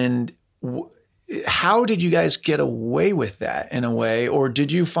 and how did you guys get away with that in a way, or did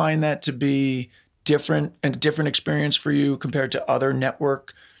you find that to be different experience for you compared to other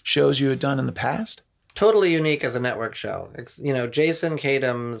network shows you had done in the past? Totally unique as a network show. Jason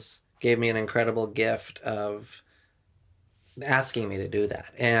Katims gave me an incredible gift of asking me to do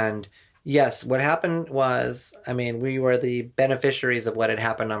that. And yes, what happened was, we were the beneficiaries of what had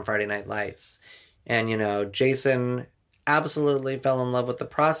happened on Friday Night Lights. And, Jason absolutely fell in love with the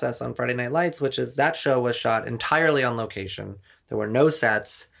process on Friday Night Lights, which is that show was shot entirely on location. There were no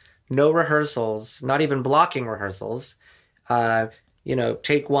sets, no rehearsals, not even blocking rehearsals.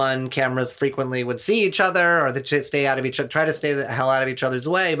 Take one, cameras frequently would see each other or try to stay the hell out of each other's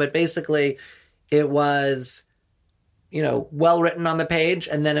way. But basically it was, well written on the page.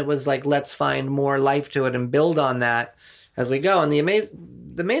 And then it was like, let's find more life to it and build on that as we go. And the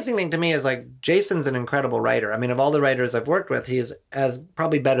amazing thing to me is like, Jason's an incredible writer. Of all the writers I've worked with, he's as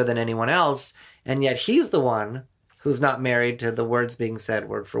probably better than anyone else. And yet he's the one who's not married to the words being said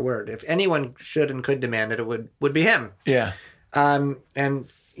word for word. If anyone should and could demand it, it would be him. Yeah. We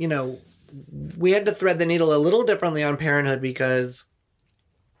had to thread the needle a little differently on Parenthood because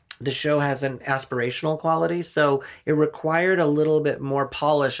the show has an aspirational quality. So it required a little bit more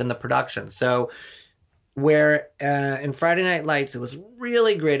polish in the production. So where in Friday Night Lights, it was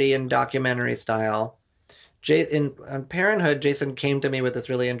really gritty and documentary style. On Parenthood, Jason came to me with this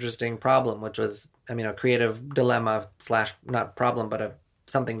really interesting problem, which was, a creative dilemma / not problem, but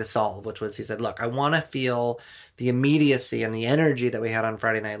something to solve, which was, he said, look, I want to feel the immediacy and the energy that we had on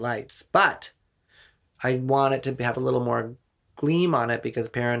Friday Night Lights, but I want it to have a little more gleam on it because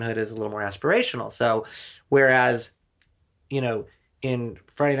Parenthood is a little more aspirational. So whereas, in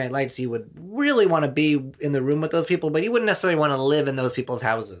Friday Night Lights, you would really want to be in the room with those people, but you wouldn't necessarily want to live in those people's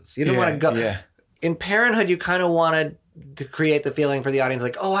houses. You didn't want to go. Yeah. In Parenthood, you kind of wanted to create the feeling for the audience,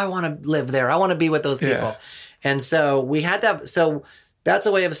 like, oh, I want to live there. I want to be with those people. Yeah. And so we had to so that's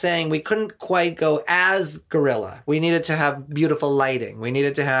a way of saying we couldn't quite go as guerrilla. We needed to have beautiful lighting. We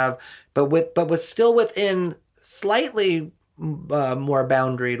needed to have, but still within slightly more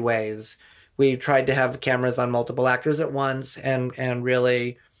boundaried ways. We tried to have cameras on multiple actors at once and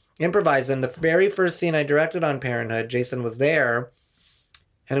really improvise. In the very first scene I directed on Parenthood, Jason was there.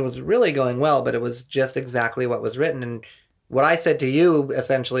 And it was really going well, but it was just exactly what was written. And what I said to you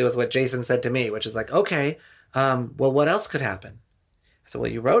essentially was what Jason said to me, which is like, okay, well, what else could happen? I said,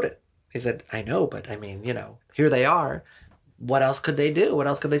 well, you wrote it. He said, I know, but here they are. What else could they do? What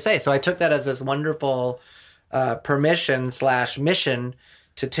else could they say? So I took that as this wonderful permission / mission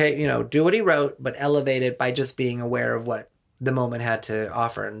to take, do what he wrote, but elevate it by just being aware of what the moment had to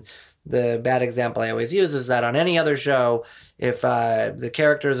offer. And the bad example I always use is that on any other show, if the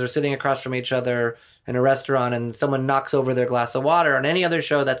characters are sitting across from each other in a restaurant and someone knocks over their glass of water, on any other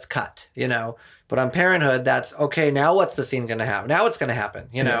show, that's cut, But on Parenthood, that's, okay, now what's the scene going to happen? Now what's going to happen,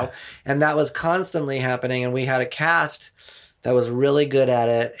 know? And that was constantly happening. And we had a cast that was really good at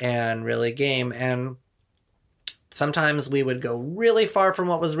it and really game. And sometimes we would go really far from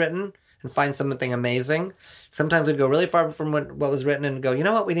what was written and find something amazing. Sometimes we'd go really far from what was written and go, you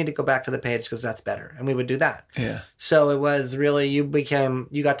know what, we need to go back to the page because that's better. And we would do that. Yeah. So it was really, you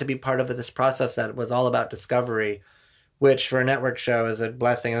got to be part of this process that was all about discovery, which for a network show is a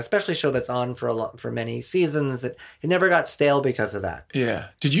blessing, and especially a show that's on for many seasons. It never got stale because of that. Yeah.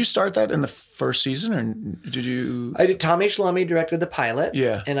 Did you start that in the first season, or did you? I did. Tommy Shlomi directed the pilot.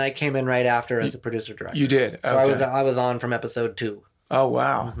 Yeah. And I came in right after as a producer director. You did. So okay. I was on from episode 2. Oh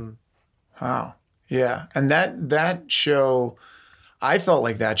wow. Mm-hmm. Wow. Yeah. And that show, I felt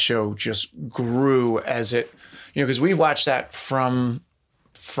like that show just grew as it, because we watched that from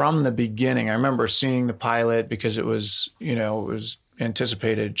from the beginning. I remember seeing the pilot because it was, you know, it was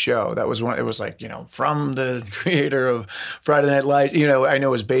anticipated show. That was one. It was like, you know, from the creator of Friday Night Lights. You know, I know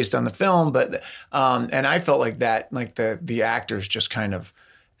it was based on the film, but and I felt like that, like the actors just kind of,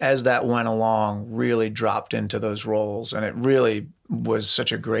 as that went along, really dropped into those roles, and it really was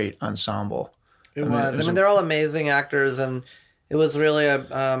such a great ensemble. It was. I mean, they're all amazing actors, and it was really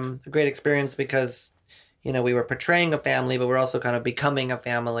a great experience because, you know, we were portraying a family, but we're also kind of becoming a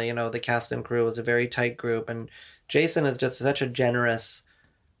family. You know, the cast and crew was a very tight group, and Jason is just such a generous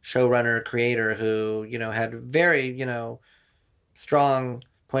showrunner, creator who, you know, had very, you know, strong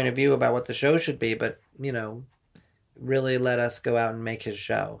point of view about what the show should be, but, you know, really let us go out and make his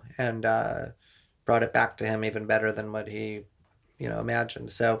show, and brought it back to him even better than what he, you know,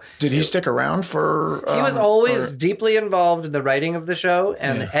 imagined. So did he stick around for? He was always deeply involved in the writing of the show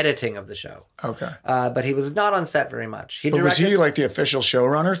and the editing of the show. Okay, but he was not on set very much. Was he like the official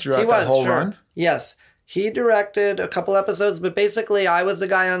showrunner throughout that whole run? Yes. He directed a couple episodes, but basically I was the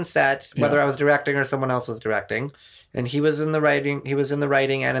guy on set, whether I was directing or someone else was directing. And he was in the writing. He was in the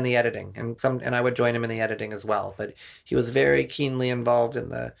writing and in the editing, and I would join him in the editing as well. But he was very keenly involved in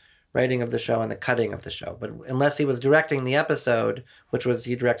the writing of the show and the cutting of the show. But unless he was directing the episode, which was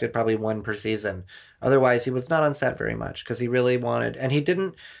he directed probably one per season. Otherwise, he was not on set very much because he really wanted. And he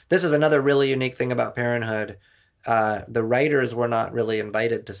didn't. This is another really unique thing about Parenthood. The writers were not really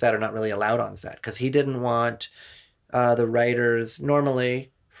invited to set or not really allowed on set because he didn't want the writers.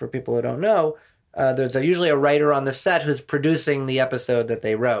 Normally, for people who don't know. There's usually a writer on the set who's producing the episode that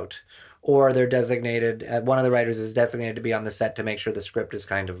they wrote, or they're designated, one of the writers is designated to be on the set to make sure the script is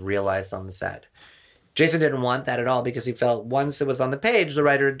kind of realized on the set. Jason didn't want that at all because he felt once it was on the page, the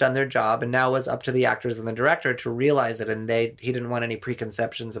writer had done their job, and now it was up to the actors and the director to realize it, and he didn't want any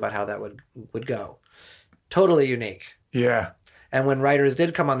preconceptions about how that would go. Totally unique. Yeah. And when writers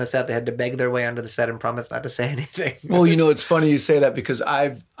did come on the set, they had to beg their way onto the set and promise not to say anything. Well, you know, it's funny you say that because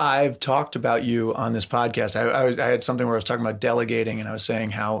I've talked about you on this podcast. I had something where I was talking about delegating, and I was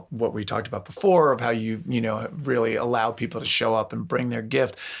saying how what we talked about before of how you know really allow people to show up and bring their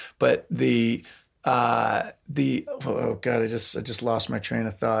gift. But oh God, I just lost my train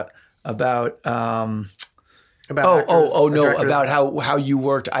of thought about about how you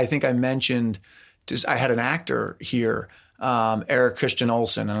worked. I think I mentioned I had an actor here. Eric Christian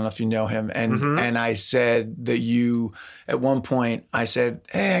Olsen. I don't know if you know him. And I said that you, at one point, I said,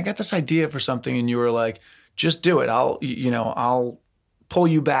 hey, I got this idea for something. And you were like, just do it. I'll pull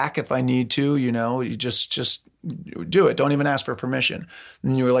you back if I need to, you know, you just do it. Don't even ask for permission.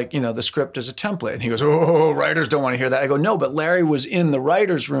 And you were like, you know, the script is a template. And he goes, oh, writers don't want to hear that. I go, no, but Larry was in the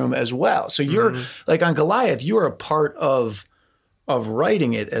writer's room as well. So you're like on Goliath, you were a part of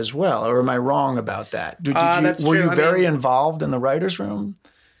writing it as well, or am I wrong about that? Were you very involved in the writer's room?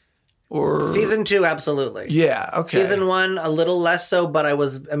 Or season 2, absolutely. Yeah, okay. Season 1, a little less so, but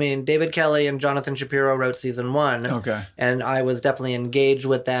David Kelly and Jonathan Shapiro wrote season 1. Okay. And I was definitely engaged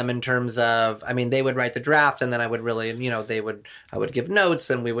with them in terms of, they would write the draft, and then I would really, you know, I would give notes,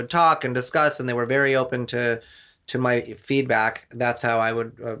 and we would talk and discuss, and they were very open to my feedback. That's how I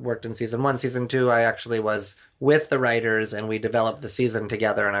worked in season 1. Season 2, I actually was with the writers, and we developed the season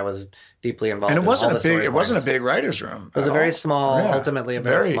together, and I was deeply involved. And it wasn't it wasn't a big writers' room. It was a very small, ultimately a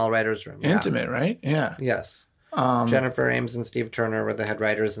very small writers' room. Intimate, right? Yeah. Yes. Jennifer Ames and Steve Turner were the head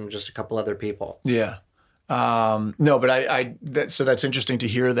writers, and just a couple other people. Yeah. No, but so that's interesting to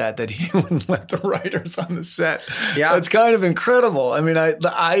hear that he wouldn't let the writers on the set. Yeah. That's kind of incredible. I mean,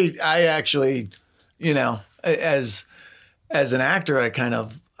 I actually, you know, as an actor,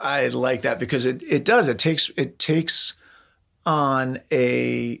 I like that because it takes on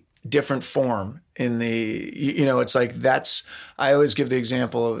a different form in the, you know, it's like I always give the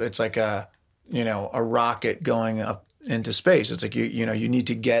example of it's like a rocket going up into space. It's like, you know, you need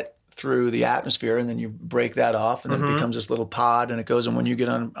to get through the atmosphere and then you break that off and then it becomes this little pod and it goes. And when you get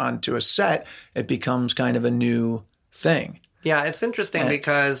onto a set, it becomes kind of a new thing. Yeah. It's interesting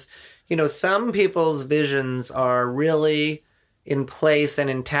because, you know, some people's visions are really in place and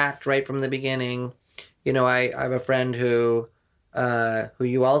intact right from the beginning. You know, I have a friend who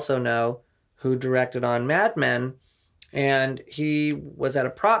you also know, who directed on Mad Men, and he was at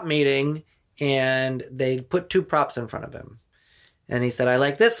a prop meeting and they put 2 props in front of him. And he said, I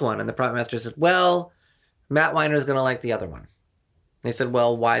like this one. And the prop master said, well, Matt Weiner's going to like the other one. And he said,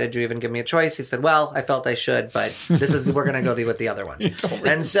 well, why did you even give me a choice? He said, well, I felt I should, but we're going to go with the other one.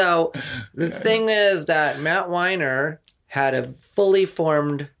 And so the thing is that Matt Weiner had a fully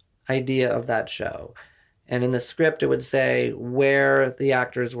formed idea of that show. And in the script, it would say where the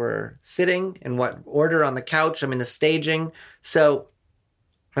actors were sitting, in what order on the couch, the staging. So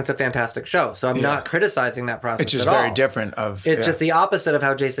It's a fantastic show. So I'm not criticizing that process It's just at all. very different of... It's just the opposite of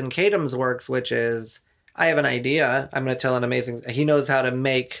how Jason Katims works, which is, I have an idea. I'm going to tell an amazing... He knows how to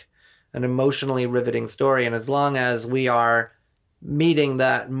make an emotionally riveting story. And as long as we are meeting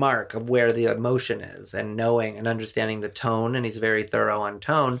that mark of where the emotion is and knowing and understanding the tone, and he's very thorough on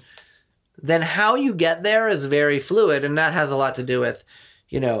tone, then how you get there is very fluid. And that has a lot to do with,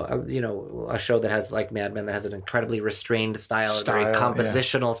 a show that has, like Mad Men, that has an incredibly restrained style, a very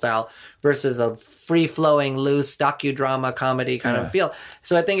compositional style, versus a free-flowing, loose docudrama comedy kind of feel.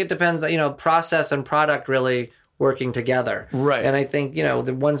 So I think it depends, process and product really working together. Right. And I think,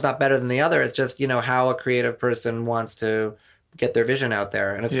 the one's not better than the other. It's just, how a creative person wants to get their vision out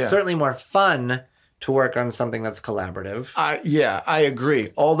there. And it's certainly more fun to work on something that's collaborative. I agree.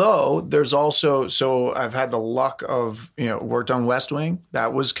 Although there's also, so I've had the luck of, worked on West Wing.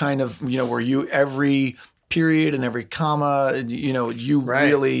 That was kind of, where every period and every comma, you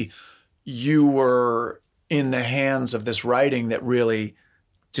were in the hands of this writing that really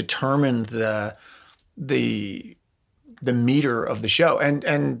determined the meter of the show,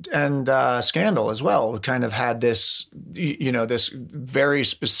 and Scandal as well kind of had this, this very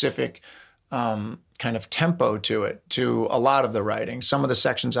specific kind of tempo to it, to a lot of the writing. Some of the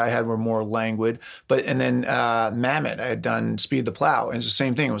sections I had were more languid, and then Mammoth, I had done Speed the Plow, and it's the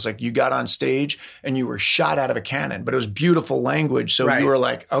same thing. It was like you got on stage and you were shot out of a cannon, but it was beautiful language. So you were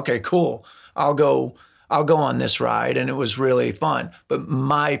like, okay, cool, I'll go on this ride, and it was really fun. But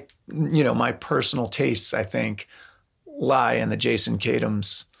my personal tastes, I think, lie in the Jason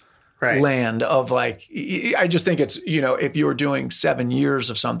Katims land of like, I just think it's, if you were doing 7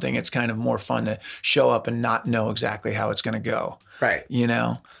 years of something, it's kind of more fun to show up and not know exactly how it's going to go. Right.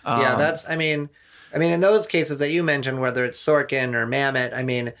 Yeah, that's, I mean, in those cases that you mentioned, whether it's Sorkin or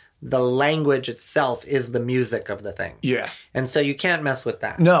Mamet, the language itself is the music of the thing. Yeah. And so you can't mess with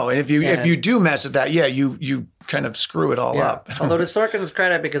that. No, and if you do mess with that, you kind of screw it all up. Although to Sorkin's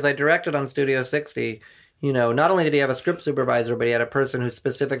credit, because I directed on Studio 60, not only did he have a script supervisor, but he had a person whose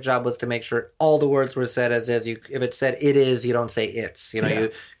specific job was to make sure all the words were said as is. If it said it is, you don't say it's.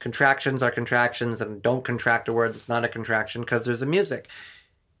 Contractions are contractions, and don't contract a word that's not a contraction because there's a music.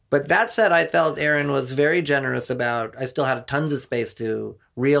 But that said, I felt Aaron was very generous about, I still had tons of space to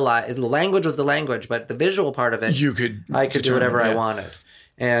realize, the language was the language, but the visual part of it, I could do whatever I wanted.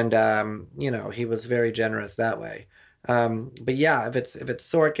 And, he was very generous that way. But yeah, if it's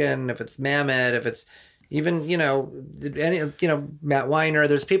Sorkin, if it's Mamet, if it's even, Matt Weiner,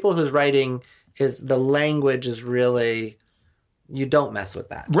 there's people whose writing is, the language is really, you don't mess with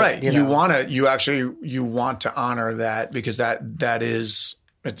that. Right. But, you want to honor that, because that is,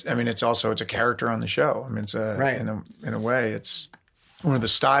 it's a character on the show. It's in a way, it's one of the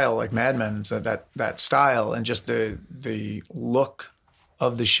style, like Mad Men, it's that style, and just the look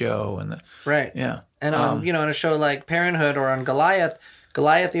of the show and And on a show like Parenthood or on Goliath,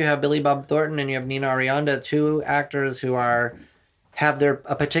 you have Billy Bob Thornton and you have Nina Arianda, two actors who have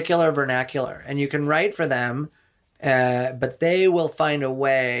a particular vernacular, and you can write for them, but they will find a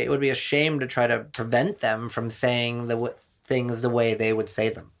way. It would be a shame to try to prevent them from saying things the way they would say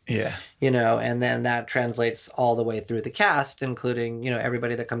them. Yeah. And then that translates all the way through the cast, including,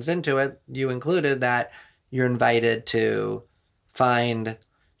 everybody that comes into it, you included, that you're invited to find,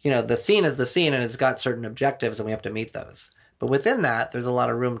 the scene is the scene and it's got certain objectives and we have to meet those. But within that, there's a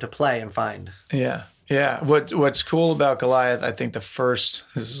lot of room to play and find. Yeah. Yeah. What's cool about Goliath, I think this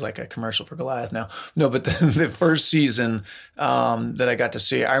is like a commercial for Goliath now. No, but the first season that I got to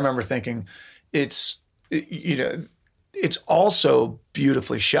see, I remember thinking it's also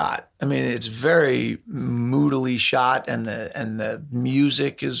beautifully shot. It's very moodily shot, and the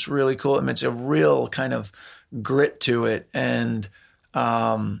music is really cool. It's a real kind of grit to it, and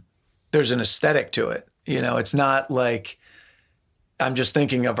there's an aesthetic to it. It's not like, I'm just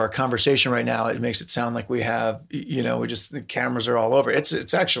thinking of our conversation right now. It makes it sound like we have, the cameras are all over.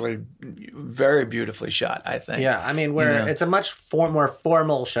 It's actually very beautifully shot, I think. Yeah, it's a much more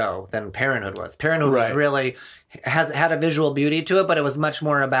formal show than Parenthood was. Parenthood was really had a visual beauty to it, but it was much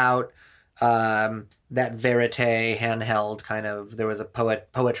more about that verite handheld kind of. There was a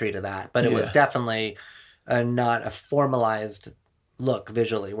poetry to that, but it was definitely not a formalized look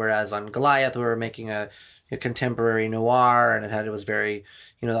visually. Whereas on Goliath, we were making a contemporary noir, and it was very,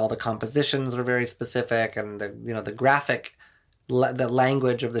 all the compositions were very specific, and the graphic, the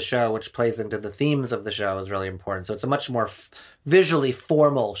language of the show, which plays into the themes of the show, is really important. So it's a much more visually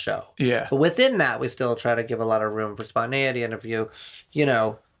formal show. Yeah. But within that, we still try to give a lot of room for spontaneity. And if you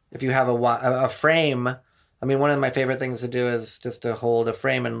have a frame I mean, one of my favorite things to do is just to hold a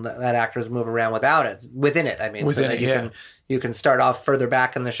frame and let actors move around within it. I mean, Within so that it, you can start off further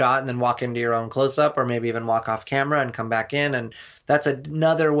back in the shot and then walk into your own close up, or maybe even walk off camera and come back in. And that's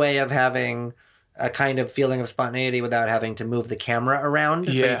another way of having a kind of feeling of spontaneity without having to move the camera around.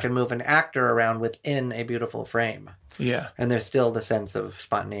 Yeah. So you can move an actor around within a beautiful frame. Yeah. And there's still the sense of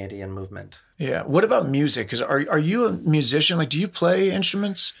spontaneity and movement. Yeah. What about music? Because are you a musician? Like, do you play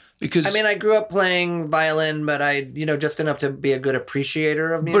instruments? Because I mean, I grew up playing violin, but just enough to be a good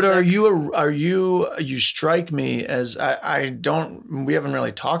appreciator of music. But you strike me as we haven't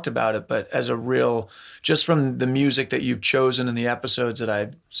really talked about it, but as a real, just from the music that you've chosen in the episodes that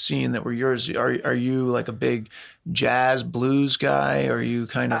I've seen that were yours, are you like a big jazz blues guy? Or are you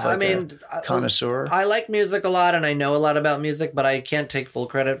kind of like a connoisseur? I like music a lot and I know a lot about music, but I can't take full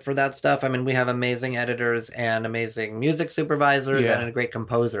credit for that stuff. I mean, we have amazing editors and amazing music supervisors and a great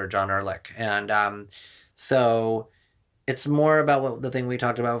composer, John Ehrlich. And so it's more about the thing we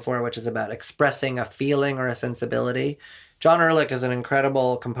talked about before, which is about expressing a feeling or a sensibility. John Ehrlich is an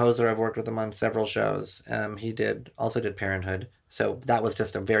incredible composer. I've worked with him on several shows. He also did Parenthood. So that was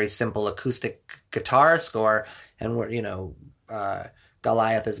just a very simple acoustic guitar score. And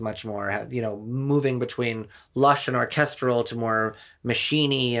Goliath is much more, moving between lush and orchestral to more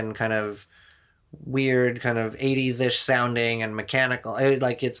machiney and kind of weird, kind of 80s-ish sounding and mechanical.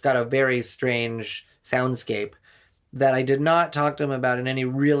 It's got a very strange soundscape that I did not talk to him about in any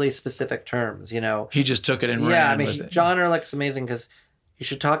really specific terms, He just took it and ran I mean, with it. John Ehrlich's amazing because you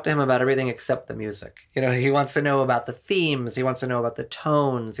should talk to him about everything except the music. He wants to know about the themes. He wants to know about the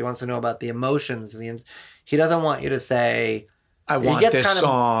tones. He wants to know about the emotions. He doesn't want you to say, I want this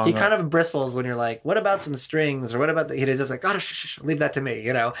song. He kind of bristles when you're like, what about some strings? Or what about he's just like, oh, leave that to me,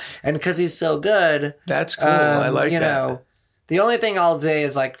 And because he's so good. That's cool. I like that. The only thing I'll say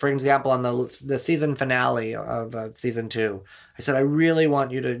is, like, for example, on the season finale of season 2, I said, I really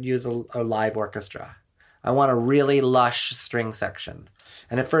want you to use a live orchestra. I want a really lush string section.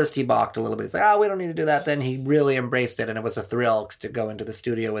 And at first he balked a little bit. He's like, we don't need to do that. Then he really embraced it. And it was a thrill to go into the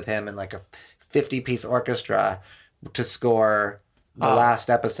studio with him and like a 50-piece orchestra to score the last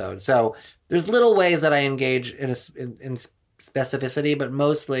episode. So there's little ways that I engage in specificity, but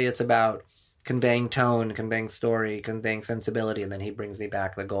mostly it's about conveying tone, conveying story, conveying sensibility, and then he brings me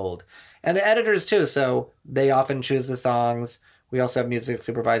back the gold. And the editors too, so they often choose the songs. We also have music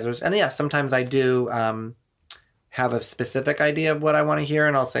supervisors. And sometimes I do have a specific idea of what I want to hear,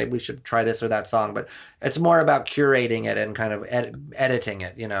 and I'll say we should try this or that song. But it's more about curating it and kind of editing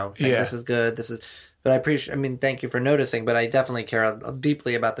it, saying this is good, this is... But I appreciate. I mean, thank you for noticing. But I definitely care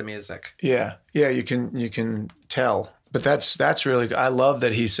deeply about the music. Yeah, you can tell. But that's really good. I love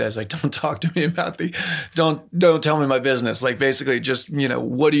that he says, like, don't talk to me about don't tell me my business. Like, basically, just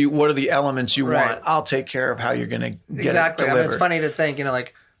what are the elements you want? I'll take care of how you're going to get it delivered. I mean, it's funny to think,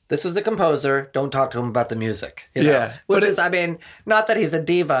 like, this is the composer. Don't talk to him about the music. Yeah, which is, I mean, not that he's a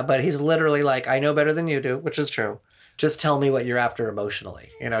diva, but he's literally like, I know better than you do, which is true. Just tell me what you're after emotionally.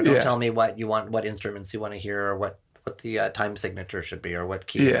 Don't tell me what you want, what instruments you want to hear, or what the time signature should be, or what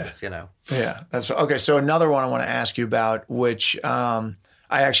key it is. Yeah, that's okay. So another one I want to ask you about, which I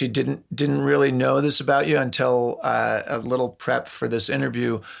actually didn't really know this about you until a little prep for this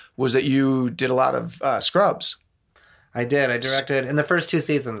interview, was that you did a lot of Scrubs. I did. I directed in the first 2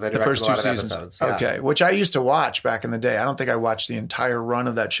 seasons. I directed a lot of episodes. Yeah. Okay, which I used to watch back in the day. I don't think I watched the entire run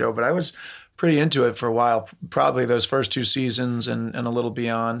of that show, but I was pretty into it for a while, probably those first 2 seasons and a little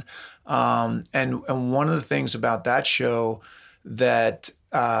beyond. And one of the things about that show that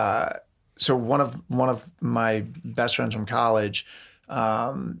so one of my best friends from college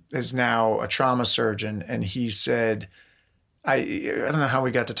is now a trauma surgeon, and he said, I don't know how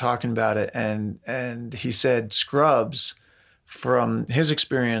we got to talking about it, and he said Scrubs, from his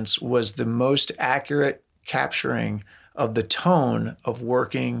experience, was the most accurate capturing of the tone of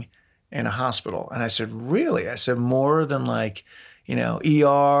working in a hospital. And I said, really? I said, more than like, ER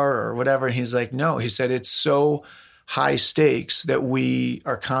or whatever. And he's like, no. He said, it's so high stakes that we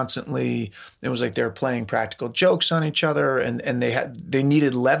are constantly, it was like they're playing practical jokes on each other, and they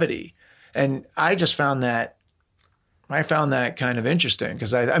needed levity. And I just found that kind of interesting,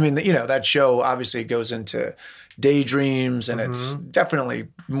 because I mean, that show obviously goes into daydreams, and it's definitely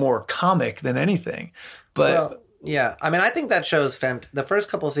more comic than anything. But yeah, I mean, I think that show's the first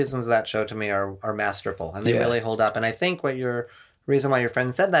couple of seasons of that show to me are masterful, and they really hold up. And I think reason why your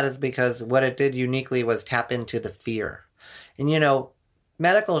friend said that is because what it did uniquely was tap into the fear. And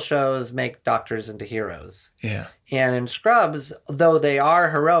medical shows make doctors into heroes. Yeah. And in Scrubs, though they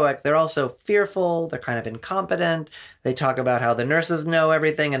are heroic, they're also fearful. They're kind of incompetent. They talk about how the nurses know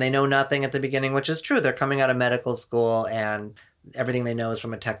everything and they know nothing at the beginning, which is true. They're coming out of medical school and everything they know is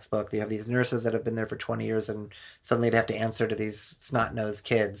from a textbook. You have these nurses that have been there for 20 years and suddenly they have to answer to these snot-nosed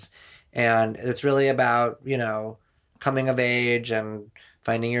kids. And it's really about, coming of age and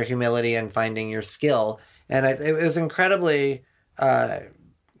finding your humility and finding your skill. And it was incredibly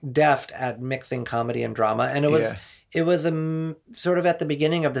deft at mixing comedy and drama. And it was sort of at the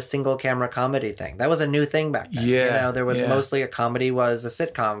beginning of the single camera comedy thing. That was a new thing back then. There was mostly a comedy was a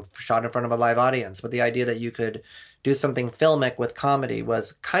sitcom shot in front of a live audience. But the idea that you could do something filmic with comedy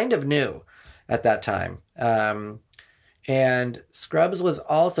was kind of new at that time. And Scrubs was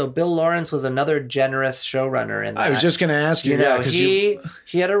also, Bill Lawrence was another generous showrunner in that. I was just going to ask you.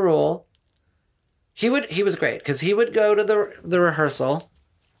 He had a rule. He was great because he would go to the rehearsal.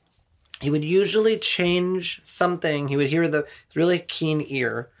 He would usually change something. He would hear the really keen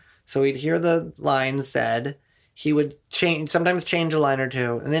ear. So he'd hear the lines said. He would sometimes change a line or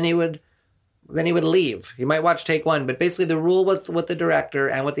two. And then he would leave. You might watch take one. But basically the rule with the director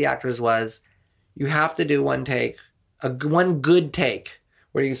and with the actors was you have to do one take. One good take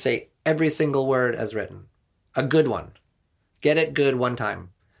where you say every single word as written. A good one. Get it good one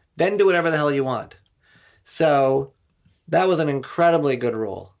time. Then do whatever the hell you want. So that was an incredibly good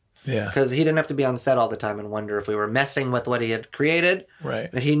rule. Yeah. Because he didn't have to be on set all the time and wonder if we were messing with what he had created.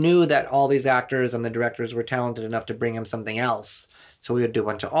 Right. But he knew that all these actors and the directors were talented enough to bring him something else. So we would do a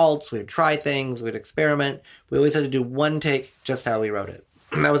bunch of alts. We would try things. We'd experiment. We always had to do one take just how we wrote it.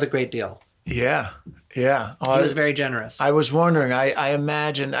 That was a great deal. Yeah. Yeah. He was very generous. I was wondering, I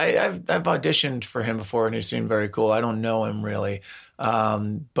imagine, I've auditioned for him before and he seemed very cool. I don't know him really.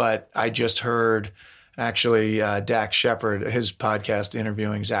 But I just heard actually Dax Shepard, his podcast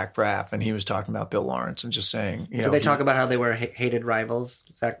interviewing Zach Braff, and he was talking about Bill Lawrence and just saying, Did they talk about how they were hated rivals,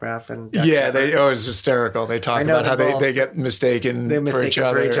 Zach Braff and Dax Shepard? It was hysterical. They talked about how they get mistaken for each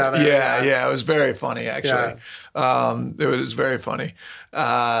other. Yeah, it was very funny actually. Yeah. It was very funny.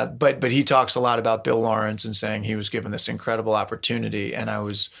 But he talks a lot about Bill Lawrence and saying he was given this incredible opportunity, and I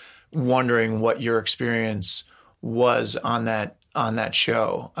was wondering what your experience was on that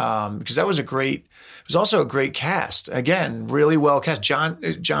show, because that was it was also a great cast. Again, really well cast. John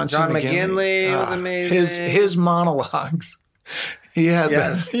McGinley was amazing. His monologues.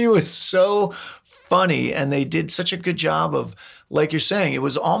 He was so funny, and they did such a good job of, like you're saying, it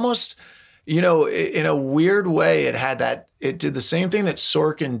was almost, in a weird way, it did the same thing that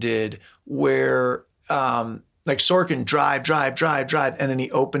Sorkin did, where like Sorkin drive, and then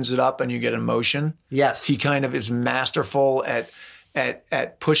he opens it up and you get emotion. Yes. He kind of is masterful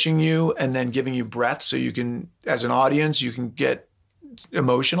at pushing you and then giving you breath so you can, as an audience, you can get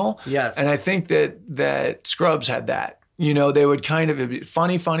emotional. Yes. And I think that Scrubs had that. They would kind of it'd be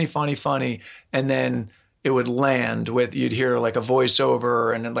funny, and then it would land with, you'd hear like a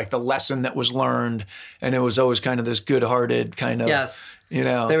voiceover and then like the lesson that was learned, and it was always kind of this good-hearted kind of. Yes.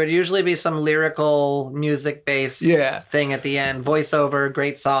 There would usually be some lyrical, music-based thing at the end, voiceover,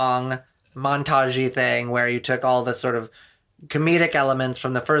 great song, montage-y thing where you took all the sort of comedic elements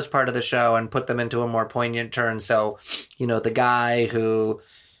from the first part of the show and put them into a more poignant turn. So, the guy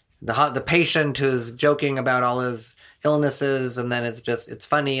the patient who's joking about all his illnesses and then it's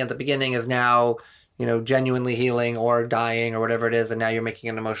funny at the beginning is now, genuinely healing or dying or whatever it is. And now you're making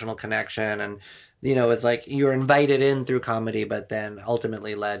an emotional connection. And, it's like you're invited in through comedy, but then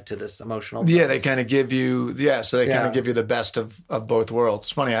ultimately led to this emotional place. Yeah, they kind of give you, kind of give you the best of both worlds.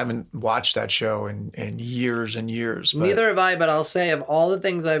 It's funny, I haven't watched that show in years and years. But... Neither have I, but I'll say of all the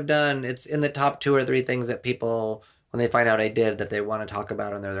things I've done, it's in the top 2 or 3 things that people, when they find out I did, that they want to talk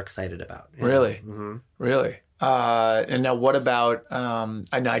about and they're excited about. Really? Mm-hmm. Really? And now what about,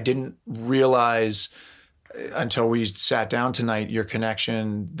 I didn't realize until we sat down tonight, your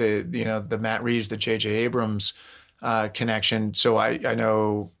connection, the Matt Reeves, the J.J. Abrams connection. So I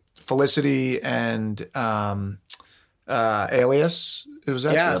know Felicity and Alias. Was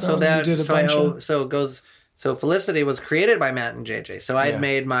that the other one? So Felicity was created by Matt and J.J. So I'd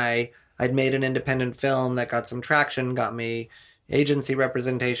made an independent film that got some traction, got me agency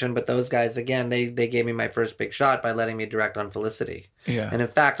representation, but those guys, again, they gave me my first big shot by letting me direct on Felicity. Yeah. And in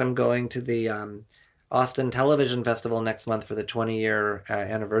fact, I'm going to the Austin Television Festival next month for the 20-year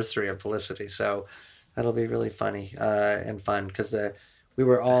anniversary of Felicity. So that'll be really funny and fun because we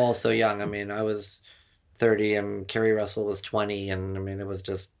were all so young. I mean, I was 30 and Kerry Russell was 20. And I mean, it was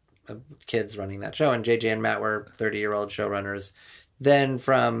just kids running that show. And JJ and Matt were 30-year-old showrunners. Then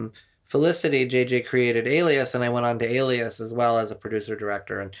from Felicity, JJ created Alias, and I went on to Alias as well as a producer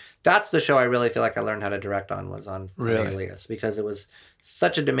director. And that's the show I really feel like I learned how to direct on, was on Alias, because it was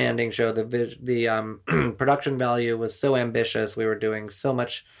such a demanding show. The production value was so ambitious. We were doing so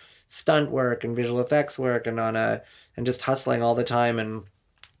much stunt work and visual effects work and just hustling all the time. And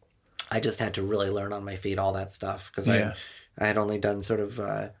I just had to really learn on my feet all that stuff, because I had only done sort of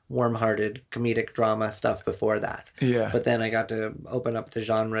warm-hearted comedic drama stuff before that. Yeah. But then I got to open up the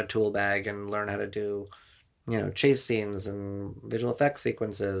genre tool bag and learn how to do, chase scenes and visual effects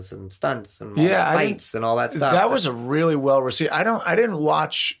sequences and stunts and fights and all that stuff. That was a really well received. I didn't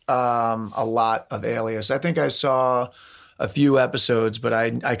watch a lot of Alias. I think I saw a few episodes, but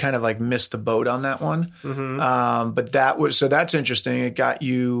I kind of like missed the boat on that one. Mm-hmm. But that's interesting. It got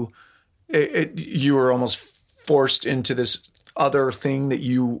you. You were almost forced into this other thing that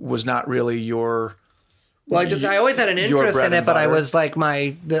was not really your. Well, I always had an interest in it, but I was like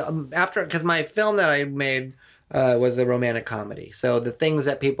because my film that I made was a romantic comedy. So the things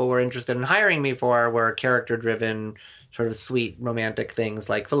that people were interested in hiring me for were character-driven, sort of sweet romantic things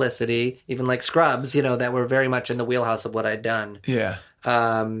like Felicity, even like Scrubs, that were very much in the wheelhouse of what I'd done. Yeah.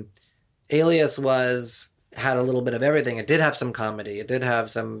 Alias had a little bit of everything. It did have some comedy. It did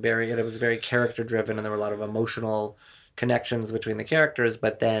have it was very character driven, and there were a lot of emotional connections between the characters.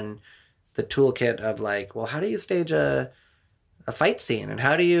 But then the toolkit of like, well, how do you stage a fight scene, and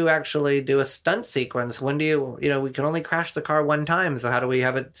how do you actually do a stunt sequence? When do you, we can only crash the car one time, so how do we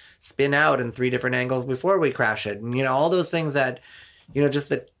have it spin out in 3 different angles before we crash it? And all those things that, just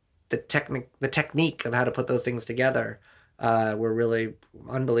the technique of how to put those things together were really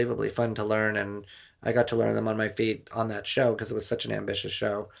unbelievably fun to learn. And I got to learn them on my feet on that show because it was such an ambitious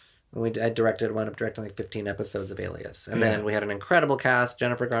show. I wound up directing like 15 episodes of Alias. And then we had an incredible cast.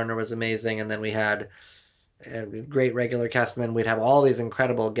 Jennifer Garner was amazing. And then we had a great regular cast. And then we'd have all these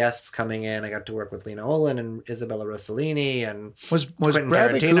incredible guests coming in. I got to work with Lena Olin and Isabella Rossellini. And was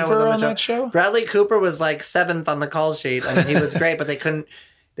Bradley Tarantino Cooper on that show? Bradley Cooper was like 7th on the call sheet. I mean, he was great, but they couldn't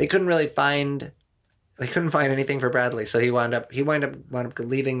really find... They couldn't find anything for Bradley, so he wound up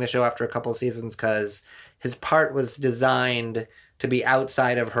leaving the show after a couple of seasons because his part was designed to be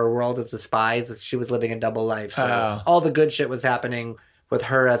outside of her world as a spy. She was living a double life, so all the good shit was happening with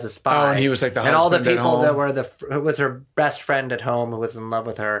her as a spy. Oh, and he was like the husband and all the people at home. that were who was her best friend at home, who was in love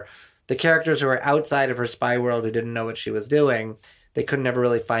with her. The characters who were outside of her spy world, who didn't know what she was doing, they could never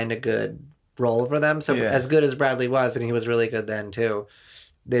really find a good role for them. So as good as Bradley was, and he was really good then too,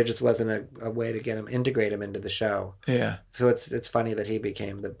 there just wasn't a way to integrate him into the show. Yeah. So it's funny that he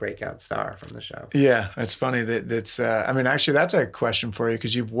became the breakout star from the show. Yeah, it's funny that's. Actually, that's a question for you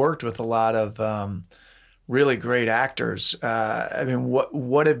because you've worked with a lot of really great actors.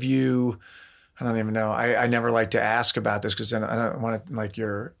 What have you? I don't even know. I never like to ask about this because I don't want to like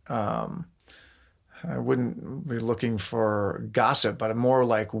your. I wouldn't be looking for gossip, but more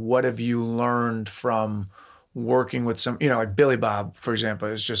like what have you learned from working with some, like Billy Bob, for example,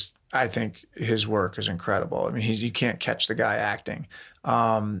 is just, I think his work is incredible. I mean, you can't catch the guy acting.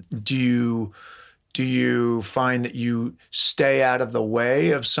 Do you find that you stay out of the way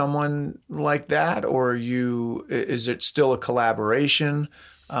of someone like that, or is it still a collaboration?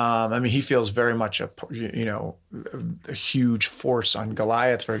 He feels very much a huge force on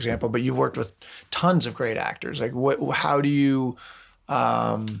Goliath, for example, but you've worked with tons of great actors. Like how do you,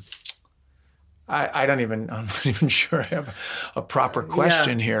 I'm not even sure I have a proper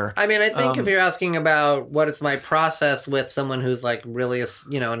question here. I mean, I think if you're asking about what is my process with someone who's like really,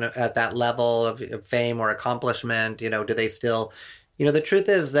 at that level of fame or accomplishment, do they still, the truth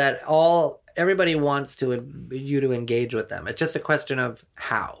is that everybody wants you to engage with them. It's just a question of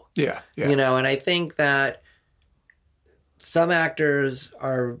how. Yeah. And I think that some actors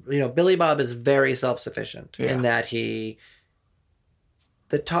are, Billy Bob is very self-sufficient in that any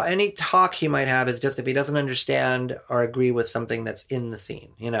talk he might have is just if he doesn't understand or agree with something that's in the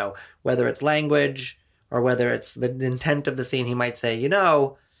scene, whether it's language or whether it's the intent of the scene, he might say, he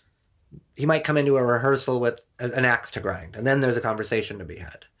might come into a rehearsal with an axe to grind, and then there's a conversation to be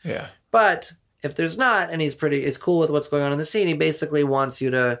had. Yeah. But if there's not, and he's cool with what's going on in the scene, he basically wants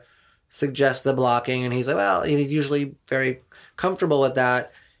you to suggest the blocking, and he's like, well, he's usually very comfortable with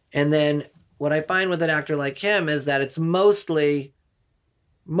that. And then what I find with an actor like him is that it's most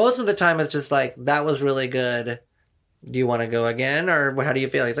of the time it's just like, that was really good. Do you want to go again? Or how do you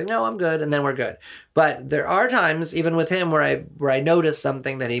feel? He's like, no, I'm good. And then we're good. But there are times, even with him, where I notice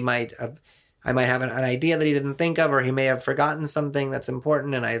something that I might have an idea that he didn't think of, or he may have forgotten something that's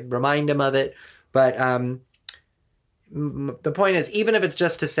important, and I remind him of it. But the point is, even if it's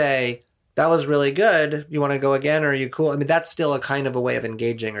just to say, that was really good. You want to go again, or are you cool? I mean, that's still a kind of a way of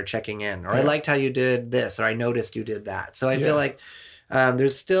engaging or checking in. Or I liked how you did this, or I noticed you did that. So I feel like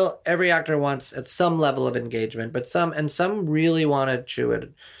there's still, every actor wants at some level of engagement, but some really want to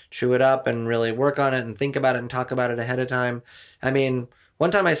chew it up and really work on it and think about it and talk about it ahead of time. I mean,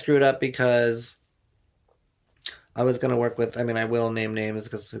 one time I screwed up because I was going to work with, I mean, I will name names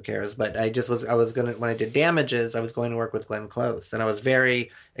because who cares, but I was going to, when I did Damages, I was going to work with Glenn Close, and I was very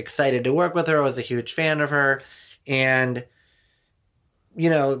excited to work with her. I was a huge fan of her. And, you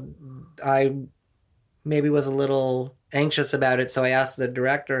know, I maybe was a little anxious about it. So I asked the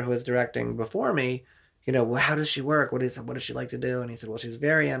director who was directing before me, you know, well, how does she work? What does she like to do? And he said, well, she's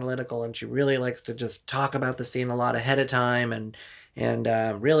very analytical, and she really likes to just talk about the scene a lot ahead of time and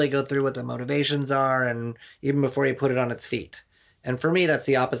really go through what the motivations are, and even before you put it on its feet. And for me, that's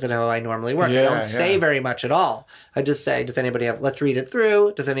the opposite of how I normally work. I don't say very much at all. I just say, let's read it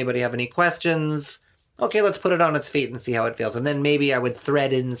through. Does anybody have any questions? Okay, let's put it on its feet and see how it feels. And then maybe I would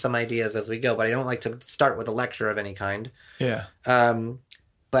thread in some ideas as we go, but I don't like to start with a lecture of any kind. Yeah.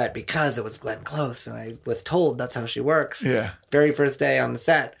 But because it was Glenn Close and I was told that's how she works, very first day on the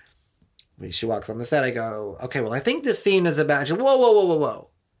set, she walks on the set, I go, okay, well, I think this scene is about, she goes, whoa.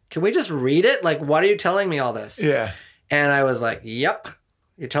 Can we just read it? Like, why are you telling me all this? Yeah. And I was like, yep,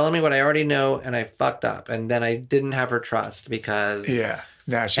 you're telling me what I already know, and I fucked up. And then I didn't have her trust because... Yeah.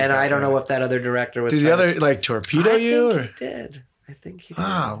 And I don't know if that other director was... Did the other, like, torpedo you? I think he did.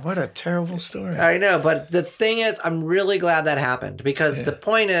 Wow, what a terrible story. I know, but the thing is, I'm really glad that happened, because the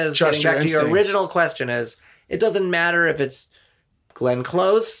point is, getting back to your original question is, it doesn't matter if it's Glenn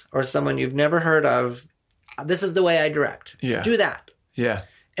Close or someone you've never heard of. This is the way I direct. Yeah. Do that. Yeah.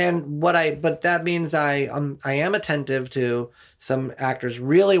 And but that means I am attentive to some actors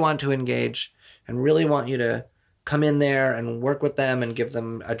really want to engage and really want you to come in there and work with them and give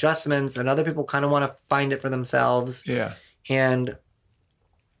them adjustments, and other people kind of want to find it for themselves. Yeah. And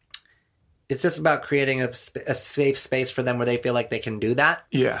it's just about creating a safe space for them where they feel like they can do that.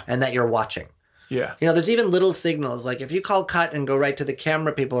 Yeah. And that you're watching. Yeah. You know, there's even little signals. Like if you call cut and go right to the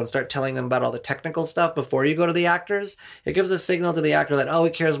camera people and start telling them about all the technical stuff before you go to the actors, it gives a signal to the actor that, he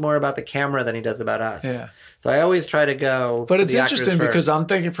cares more about the camera than he does about us. Yeah. So I always try to go. But it's interesting because I'm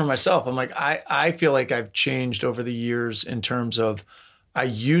thinking for myself, I'm like, I feel like I've changed over the years in terms of, I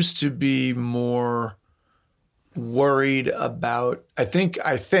used to be more worried about, I think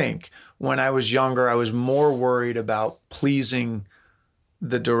when I was younger, I was more worried about pleasing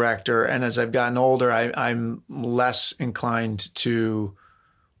the director. And as I've gotten older, I'm less inclined to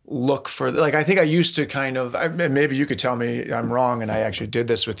look for, like, I think I used to kind of, maybe you could tell me I'm wrong, and I actually did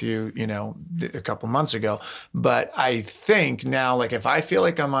this with you, you know, a couple months ago. But I think now, like, if I feel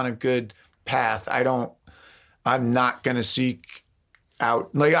like I'm on a good path, I'm not going to seek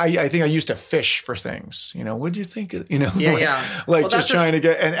out. Like, I think I used to fish for things, you know, what do you think? You know, like just trying to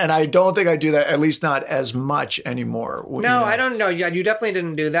get, and I don't think I do that, at least not as much anymore. No, you know? I don't know. Yeah, you definitely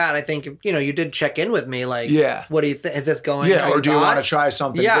didn't do that. I think, you know, you did check in with me. Like, what do you think? Is this going? Yeah. Or do you want to try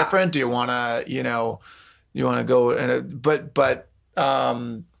something different? Do you want to, go but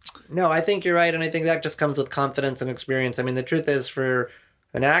no, I think you're right. And I think that just comes with confidence and experience. I mean, the truth is, for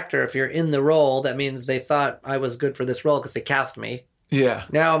an actor, if you're in the role, that means they thought I was good for this role because they cast me. Yeah.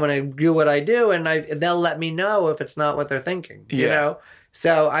 Now I'm going to do what I do, and they'll let me know if it's not what they're thinking. You know.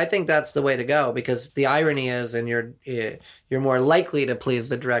 So I think that's the way to go, because the irony is, and you're more likely to please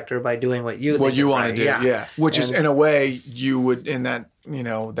the director by doing what you want to do. Yeah. Which is, in a way, you would, in that, you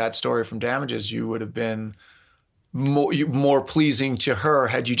know, that story from Damages, you would have been more pleasing to her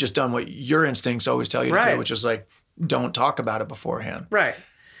had you just done what your instincts always tell you to do, which is like, don't talk about it beforehand. Right.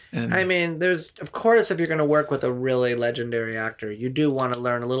 And I mean, of course, if you're going to work with a really legendary actor, you do want to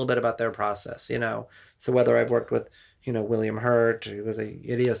learn a little bit about their process, you know. So whether I've worked with, you know, William Hurt, it was a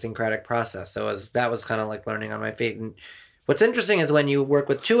idiosyncratic process. So that was kind of like learning on my feet. And what's interesting is when you work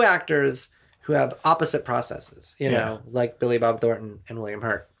with two actors who have opposite processes, you know, like Billy Bob Thornton and William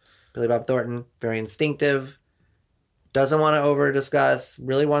Hurt. Billy Bob Thornton, very instinctive, doesn't want to over-discuss,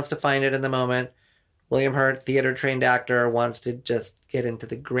 really wants to find it in the moment. William Hurt, theater-trained actor, wants to just get into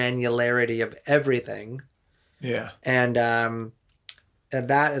the granularity of everything. Yeah. And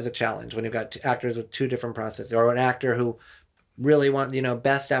that is a challenge when you've got actors with two different processes, or an actor who really wants, you know,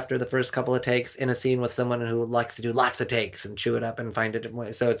 best after the first couple of takes in a scene with someone who likes to do lots of takes and chew it up and find a different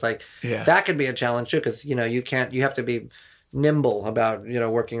way. So it's like, that could be a challenge too, because, you know, you have to be nimble about, you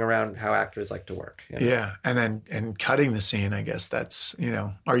know, working around how actors like to work. You know? Yeah. And cutting the scene, I guess that's, you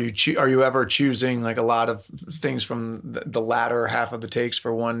know, are you ever choosing like a lot of things from the latter half of the takes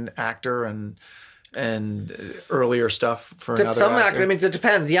for one actor and earlier stuff for To another some actor? actors, I mean, it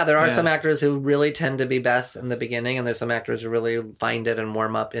depends. Yeah, there are Yeah. some actors who really tend to be best in the beginning, and there's some actors who really find it and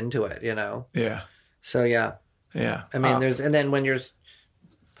warm up into it, Yeah. So, yeah. Yeah. I mean, and then when you're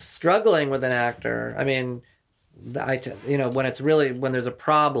struggling with an actor, I mean, when there's a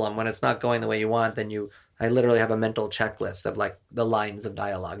problem, when it's not going the way you want, then I literally have a mental checklist of like the lines of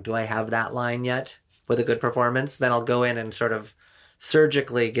dialogue. Do I have that line yet with a good performance? Then I'll go in and sort of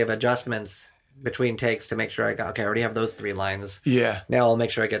surgically give adjustments between takes to make sure I already have those 3 lines. Yeah. Now I'll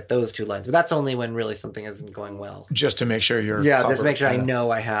make sure I get those 2 lines. But that's only when really something isn't going well. Just to make sure you're Yeah, covered. just make sure I know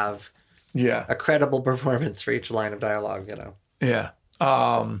I have Yeah. a credible performance for each line of dialogue, Yeah.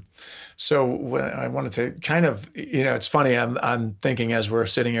 So when I wanted to kind of, it's funny. I'm thinking as we're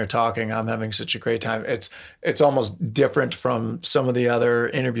sitting here talking, I'm having such a great time. It's almost different from some of the other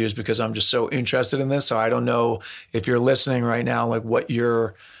interviews because I'm just so interested in this. So I don't know if you're listening right now, like what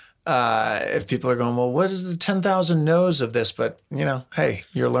if people are going, well, what is the 10,000 no's of this? But hey,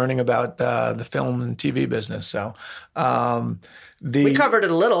 you're learning about the film and TV business. So, we covered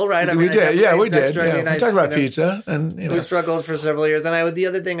it a little, right? I mean, we did. Yeah, we did. I mean, we talked about pizza and, we struggled for several years. And the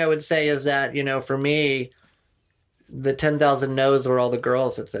other thing I would say is that, for me, the 10,000 no's were all the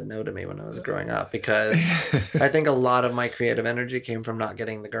girls that said no to me when I was growing up, because I think a lot of my creative energy came from not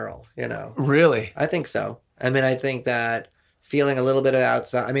getting the girl, Really? I think so. I mean, I think that feeling a little bit of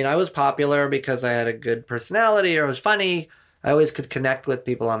outside. I mean, I was popular because I had a good personality or I was funny. I always could connect with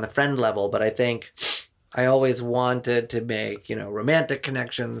people on the friend level, but I think I always wanted to make, romantic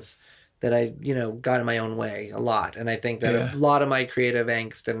connections that I, got in my own way a lot. And I think that a lot of my creative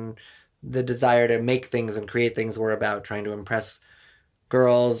angst and the desire to make things and create things were about trying to impress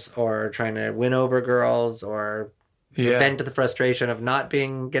girls or trying to win over girls or vent to the frustration of not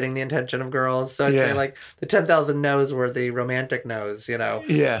getting the attention of girls. So I'd say like the 10,000 no's were the romantic no's,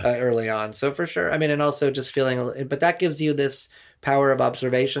 early on. So for sure. I mean, and also just feeling, but that gives you this power of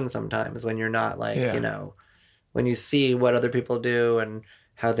observation sometimes when you're not like, when you see what other people do and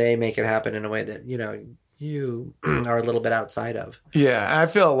how they make it happen in a way that, you are a little bit outside of. Yeah. And I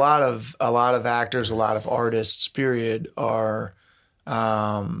feel a lot of actors, a lot of artists, period, are,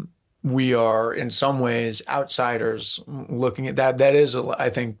 we are in some ways outsiders looking at that. That is,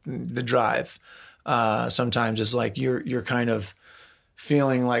 I think, the drive. Sometimes is like you're kind of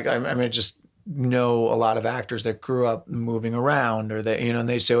feeling like I just know a lot of actors that grew up moving around, or they and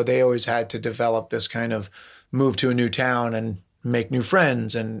they say they always had to develop this kind of move to a new town and make new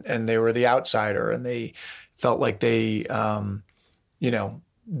friends, and they were the outsider, and they felt like they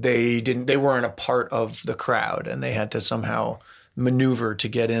they weren't a part of the crowd, and they had to somehow maneuver to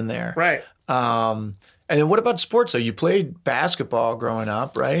get in there. Right. And then what about sports? So you played basketball growing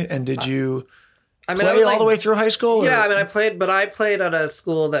up, right? And did you play all the way through high school? Yeah, I mean, I played at a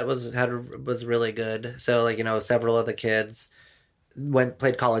school that was really good. So several of the kids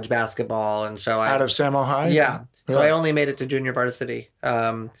played college basketball, and so out of Samo High. Yeah. So Really? I only made it to junior varsity.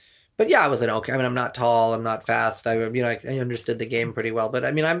 But yeah, I was okay. I mean, I'm not tall, I'm not fast. I understood the game pretty well. But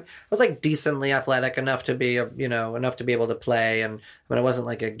I mean, I was like decently athletic enough to be enough to be able to play. And I mean, I wasn't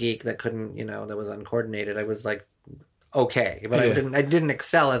like a geek that couldn't that was uncoordinated. I was like okay, but I didn't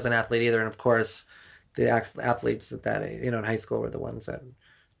excel as an athlete either. And of course, the athletes at that age, in high school were the ones that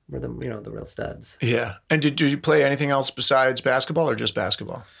were the real studs. Yeah. And did you play anything else besides basketball, or just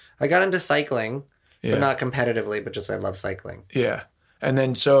basketball? I got into cycling, Yeah. but not competitively, but just I love cycling. Yeah. And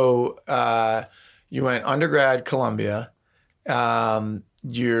then so you went undergrad Columbia. What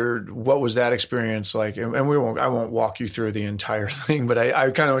was that experience like? And I won't walk you through the entire thing, but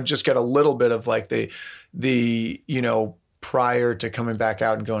I kind of just get a little bit of like the prior to coming back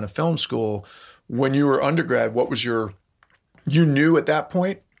out and going to film school. When you were undergrad, what was you knew at that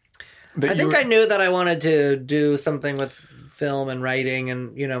point? I knew that I wanted to do something with film and writing,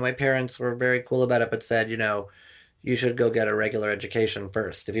 and my parents were very cool about it, but said you should go get a regular education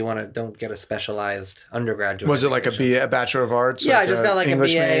first. If you want to, don't get a specialized undergraduate. Was it education. like a Bachelor of Arts? Yeah, I just got like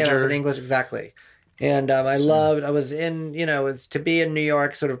English a BA. major? And I was in English, exactly. And I was in, it was to be in New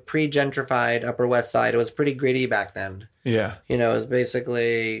York, sort of pre-gentrified Upper West Side. It was pretty gritty back then. Yeah. It was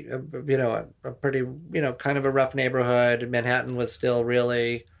basically, a pretty, kind of a rough neighborhood. Manhattan was still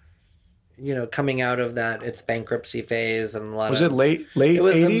really, coming out of its bankruptcy phase, and Was it late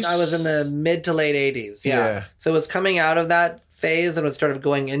 80s? I was in the mid to late 80s. Yeah. So it was coming out of that phase and was sort of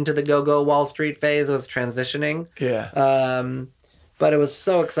going into the go-go Wall Street phase. It was transitioning. Yeah. But it was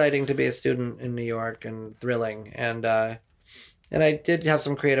so exciting to be a student in New York and thrilling. And I did have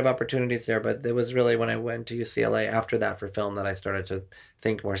some creative opportunities there, but it was really when I went to UCLA after that for film that I started to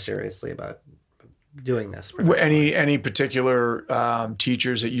think more seriously about doing this. Any particular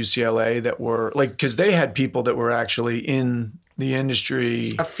teachers at UCLA that were like, because they had people that were actually in the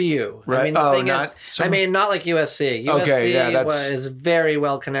industry? A few, right? I mean, the thing is, not like USC. USC is very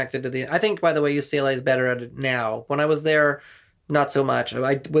well connected to the. I think, by the way, UCLA is better at it now. When I was there, not so much.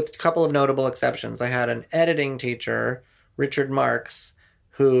 With a couple of notable exceptions, I had an editing teacher, Richard Marks,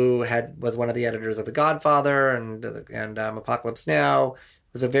 who was one of the editors of The Godfather and Apocalypse Now.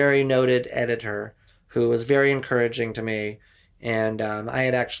 Was a very noted editor who was very encouraging to me. And I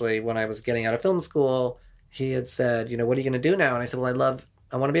had actually, when I was getting out of film school, he had said, what are you going to do now? And I said, well,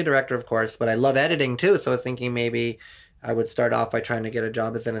 I want to be a director, of course, but I love editing too. So I was thinking maybe I would start off by trying to get a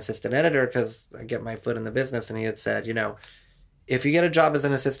job as an assistant editor because I get my foot in the business. And he had said, if you get a job as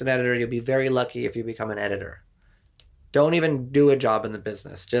an assistant editor, you'll be very lucky if you become an editor. Don't even do a job in the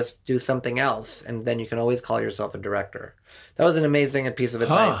business. Just do something else, and then you can always call yourself a director. That was an amazing piece of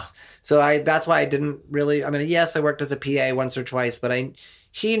advice. So that's why I didn't really. I mean, yes, I worked as a PA once or twice, but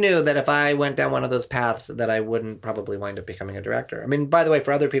he knew that if I went down one of those paths, that I wouldn't probably wind up becoming a director. I mean, by the way,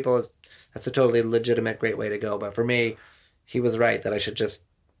 for other people, that's a totally legitimate, great way to go. But for me, he was right that I should just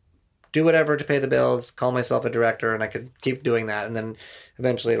do whatever to pay the bills, call myself a director, and I could keep doing that, and then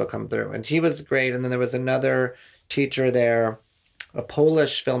eventually it'll come through. And he was great. And then there was another teacher there, a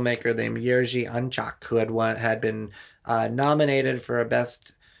Polish filmmaker named Jerzy Anczak, who had been nominated for a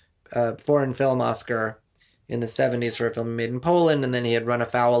Best Foreign Film Oscar in the 70s for a film made in Poland, and then he had run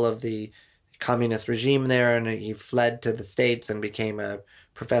afoul of the communist regime there, and he fled to the States and became a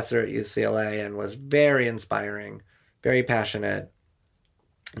professor at UCLA and was very inspiring, very passionate,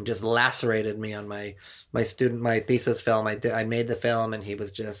 and just lacerated me on my thesis film. I made the film, and he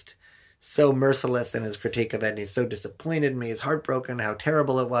was just so merciless in his critique of it, and he's so disappointed in me. He's heartbroken how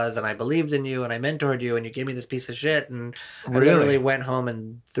terrible it was, and I believed in you, and I mentored you, and you gave me this piece of shit, and I literally went home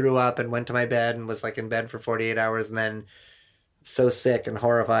and threw up and went to my bed and was like in bed for 48 hours, and then so sick and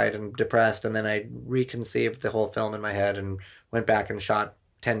horrified and depressed, and then I reconceived the whole film in my head and went back and shot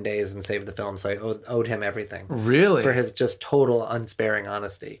 10 days and saved the film, so I owed him everything. Really? For his just total unsparing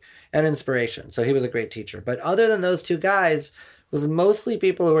honesty and inspiration. So he was a great teacher. But other than those two guys, was mostly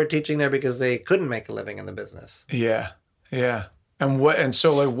people who were teaching there because they couldn't make a living in the business. Yeah. And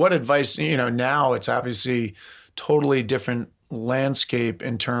so what advice, now it's obviously totally different landscape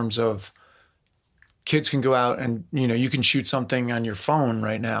in terms of kids can go out and, you can shoot something on your phone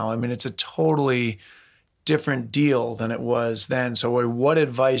right now. I mean, it's a totally different deal than it was then. So what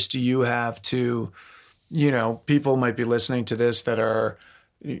advice do you have to, people might be listening to this that are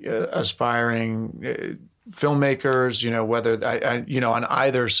aspiring filmmakers, whether on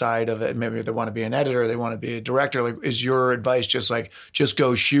either side of it, maybe they want to be an editor, they want to be a director. Like, is your advice just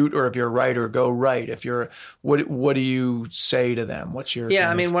go shoot, or if you're a writer, go write? If you're, what do you say to them? What's your?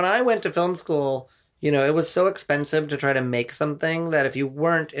 Yeah, I mean, when I went to film school, it was so expensive to try to make something that if you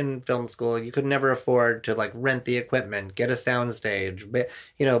weren't in film school, you could never afford to rent the equipment, get a soundstage. But,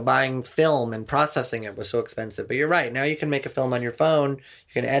 buying film and processing it was so expensive. But you're right. Now you can make a film on your phone.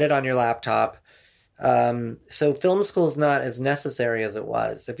 You can edit on your laptop. So film school is not as necessary as it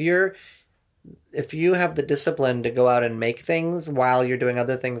was. If you have the discipline to go out and make things while you're doing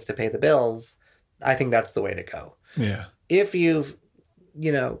other things to pay the bills, I think that's the way to go. Yeah. If you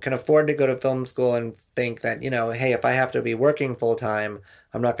can afford to go to film school and think that, hey, if I have to be working full time,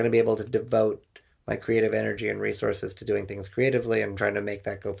 I'm not going to be able to devote my creative energy and resources to doing things creatively and trying to make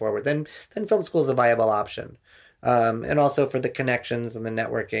that go forward, then film school is a viable option. And also for the connections and the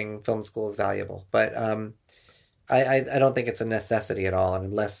networking, film school is valuable. But I don't think it's a necessity at all,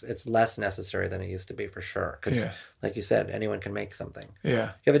 and it's less necessary than it used to be for sure. Because, like you said, anyone can make something.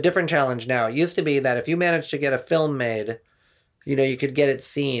 Yeah. You have a different challenge now. It used to be that if you managed to get a film made, you could get it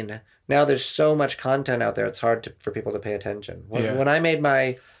seen. Now there's so much content out there, it's hard for people to pay attention. When I made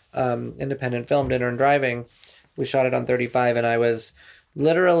my independent film, Dinner and Driving, we shot it on 35, and I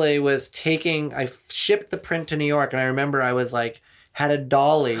shipped the print to New York, and I remember I was had a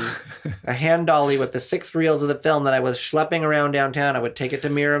dolly, a hand dolly with the 6 reels of the film that I was schlepping around downtown. I would take it to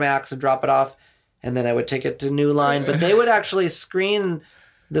Miramax and drop it off, and then I would take it to New Line. But they would actually screen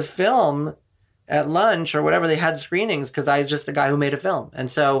the film at lunch or whatever. They had screenings because I was just a guy who made a film. And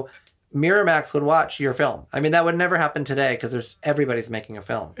so Miramax would watch your film. I mean, that would never happen today because everybody's making a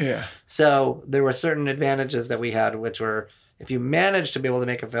film. Yeah. So there were certain advantages that we had, which were, if you managed to be able to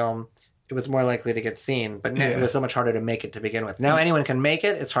make a film, it was more likely to get seen. But it was so much harder to make it to begin with. Now anyone can make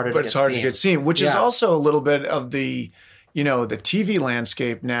it. It's harder to get seen. But it's hard to get seen, which is also a little bit of the, the TV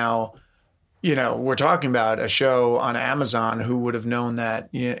landscape now. we're talking about a show on Amazon. Who would have known that,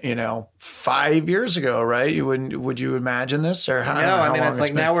 5 years ago, right? Would you imagine this? Or how, No, how I mean, long it's like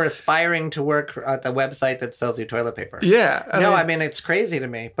been? now we're aspiring to work at the website that sells you toilet paper. Yeah. I mean, it's crazy to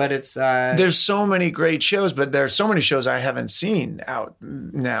me, but it's... there's so many great shows, but there's so many shows I haven't seen out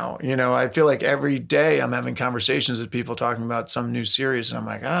now. I feel like every day I'm having conversations with people talking about some new series, and I'm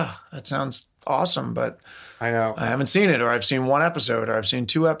like, that sounds awesome, but I know. I haven't seen it, or I've seen one episode, or I've seen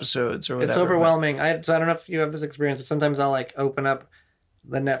 2 episodes, or whatever. It's overwhelming. So I don't know if you have this experience, but sometimes I'll like open up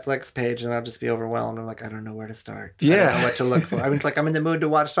the Netflix page and I'll just be overwhelmed. I'm like, I don't know where to start. I don't know what to look for. I mean, it's like I'm in the mood to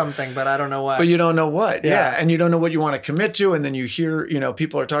watch something, but I don't know what. But you don't know what. Yeah. And you don't know what you want to commit to. And then you hear,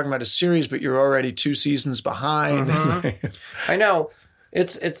 people are talking about a series, but you're already 2 seasons behind. Mm-hmm. I know.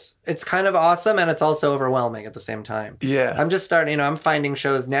 It's kind of awesome, and it's also overwhelming at the same time. Yeah. I'm just starting, I'm finding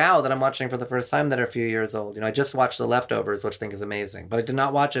shows now that I'm watching for the first time that are a few years old. I just watched The Leftovers, which I think is amazing, but I did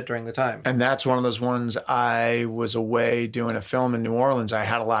not watch it during the time. And that's one of those ones. I was away doing a film in New Orleans. I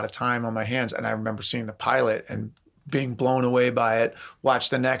had a lot of time on my hands, and I remember seeing the pilot and being blown away by it, watched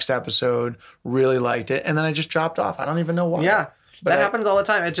the next episode, really liked it, and then I just dropped off. I don't even know why. Yeah, but that happens all the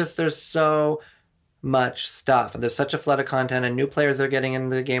time. It's just there's so much stuff, and there's such a flood of content, and new players are getting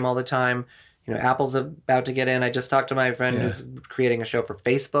into the game all the time. Apple's about to get in. I just talked to my friend who's creating a show for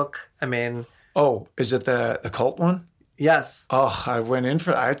Facebook. I mean, is it the cult one? Yes. I went in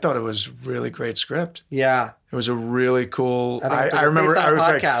for. I thought it was really great script. Yeah, it was a really cool. I remember I was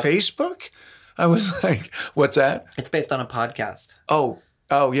like, podcast. Facebook. I was like, what's that? It's based on a podcast. Oh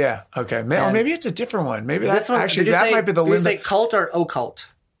yeah. Okay. Or maybe it's a different one. Maybe that's actually that might be the Did you Linda. say cult or occult?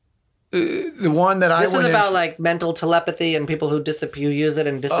 The one that I This went is about in, like mental telepathy and people who use it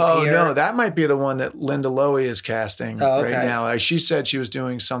and disappear. Oh no, that might be the one that Linda Lowy is casting right now. She said she was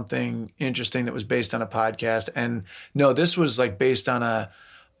doing something interesting that was based on a podcast, and no, this was like based on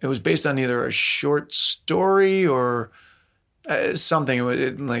It was based on either a short story or something.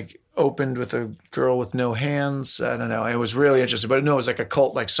 It like opened with a girl with no hands. I don't know. It was really interesting, but no, it was like a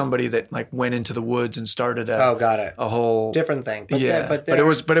cult, like somebody that like went into the woods and started a whole different thing. But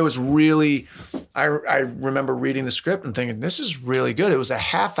it was really, I remember reading the script and thinking, this is really good. It was a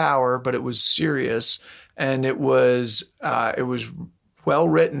half hour, but it was serious, and it was well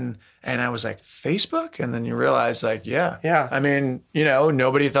written. And I was like, Facebook? And then you realize like, yeah. I mean,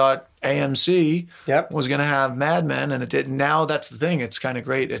 nobody thought AMC was going to have Mad Men, and it did. Now that's the thing. It's kind of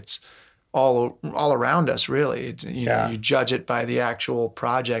great. It's all around us, really. It's, you judge it by the actual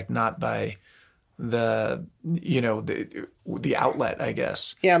project, not by the outlet, I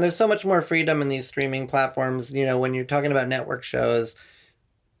guess. Yeah, and there's so much more freedom in these streaming platforms. When you're talking about network shows,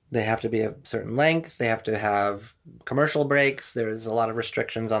 they have to be a certain length. They have to have commercial breaks. There's a lot of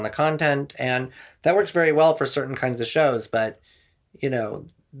restrictions on the content, and that works very well for certain kinds of shows. But,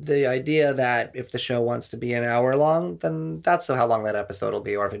 the idea that if the show wants to be an hour long, then that's how long that episode will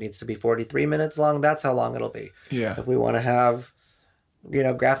be. Or if it needs to be 43 minutes long, that's how long it'll be. Yeah. If we want to have,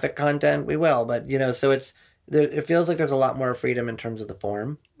 graphic content, we will. But, so it feels like there's a lot more freedom in terms of the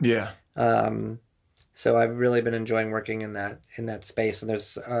form. Yeah. So I've really been enjoying working in that space. And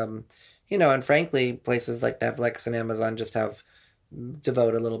there's, and frankly, places like Netflix and Amazon just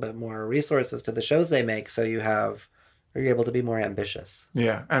devote a little bit more resources to the shows they make. So you're able to be more ambitious.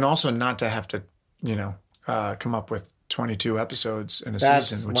 Yeah. And also not to have to, come up with 22 episodes in a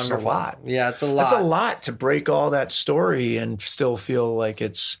season, which is a lot. Yeah, it's a lot. That's a lot to break all that story and still feel like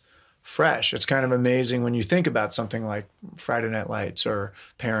it's fresh. It's kind of amazing when you think about something like Friday Night Lights or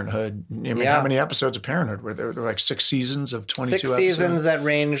Parenthood. I mean, how many episodes of Parenthood were there? There were like 6 seasons of 22 episodes. 6 seasons that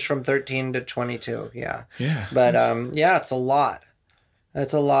ranged from 13 to 22. Yeah. Yeah. But it's a lot.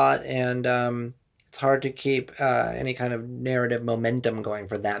 It's a lot, and it's hard to keep any kind of narrative momentum going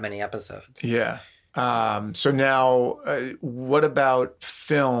for that many episodes. Yeah. So now, what about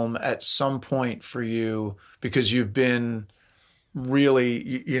film at some point for you? Because you've been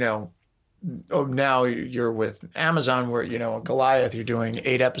really, now you're with Amazon where, Goliath, you're doing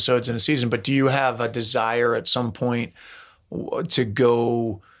 8 episodes in a season, but do you have a desire at some point to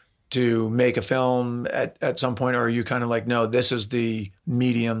go to make a film at some point? Or are you kind of like, no, this is the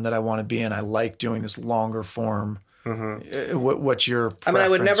medium that I want to be in. I like doing this longer form. Mm-hmm. What's your preference? I mean, I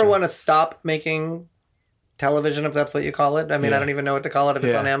would never want to stop making television, if that's what you call it. I mean, I don't even know what to call it if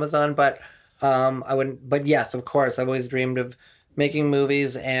it's on Amazon, but I wouldn't. But yes, of course, I've always dreamed of making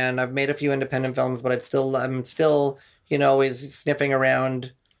movies, and I've made a few independent films, but I'm still, always sniffing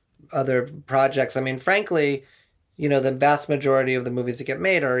around other projects. I mean, frankly, the vast majority of the movies that get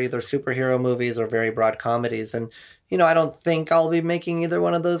made are either superhero movies or very broad comedies, and I don't think I'll be making either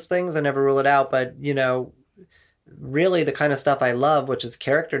one of those things. I never rule it out, but really the kind of stuff I love, which is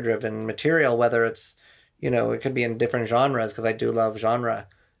character-driven material, whether it's, it could be in different genres, because I do love genre.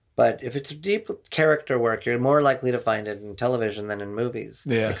 But if it's deep character work, you're more likely to find it in television than in movies.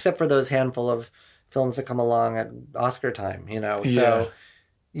 Yeah. Except for those handful of films that come along at Oscar time, Yeah. So,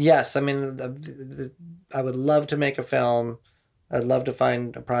 yes, I mean, I would love to make a film. I'd love to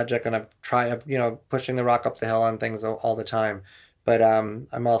find a project, and I've pushing the rock up the hill on things all the time. But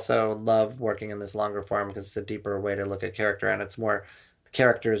I'm also love working in this longer form because it's a deeper way to look at character, and it's more, the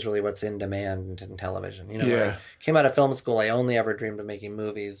character is really what's in demand in television. When I came out of film school, I only ever dreamed of making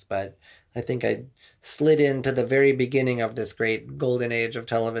movies, but I think I slid into the very beginning of this great golden age of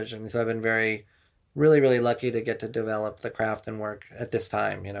television. So I've been really, really lucky to get to develop the craft and work at this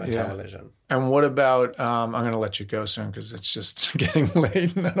time, in television. And what about, I'm going to let you go soon because it's just getting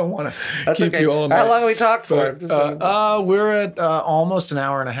late and I don't want to keep you all night. How long have we talked for? We're at almost an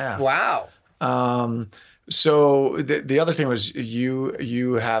hour and a half. Wow. So the other thing was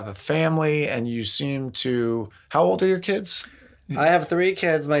you have a family and you seem to, how old are your kids? I have 3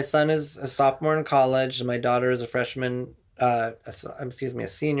 kids. My son is a sophomore in college and my daughter is a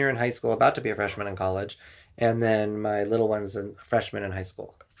senior in high school, about to be a freshman in college. And then my little one's a freshman in high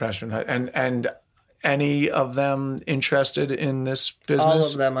school. And any of them interested in this business? All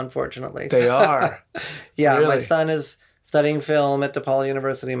of them, unfortunately. They are. Yeah, really? My son is studying film at DePaul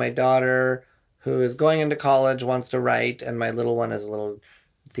University. My daughter, who is going into college, wants to write. And my little one is a little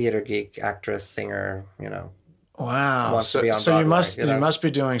theater geek, actress, singer, Wow. Wants to be on so Broadway, you must be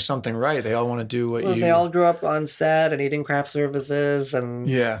doing something right. They all want to do what you... They all grew up on set and eating craft services, and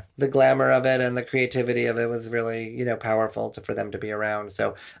the glamour of it and the creativity of it was really, powerful for them to be around.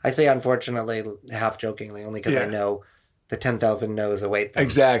 So I say unfortunately, half jokingly, only because I know the 10,000 no's await them.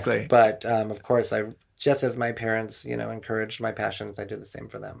 Exactly. But of course, just as my parents, encouraged my passions, I do the same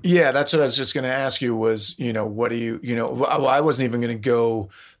for them. Yeah, that's what I was just going to ask you was, what do you, well, I wasn't even going to go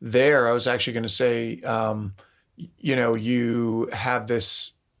there. I was actually going to say, you have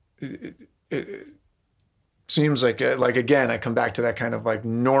this, it seems like again, I come back to that kind of like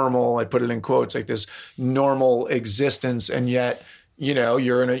normal, I put it in quotes, like this normal existence. And yet, you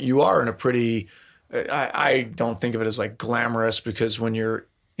are in a pretty, I don't think of it as like glamorous, because when you're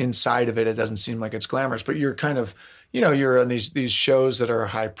inside of it, it doesn't seem like it's glamorous, but you're kind of, you're on these shows that are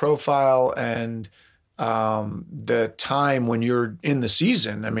high profile, and the time when you're in the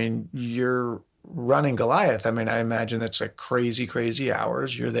season, I mean, you're running Goliath. I mean, I imagine that's like crazy, crazy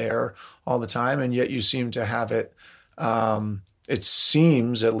hours. You're there all the time, and yet you seem to have it. It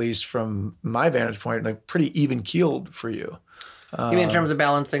seems, at least from my vantage point, like pretty even keeled for you. You mean in terms of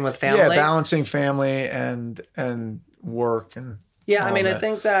balancing with family? Yeah, balancing family and work and. Yeah, I mean, I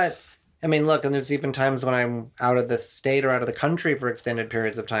think that. I mean, look, and there's even times when I'm out of the state or out of the country for extended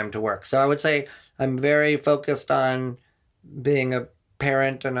periods of time to work. So I would say I'm very focused on being a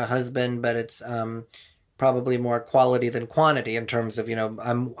parent and a husband, but it's probably more quality than quantity in terms of,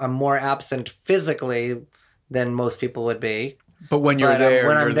 I'm more absent physically than most people would be. But when you're there,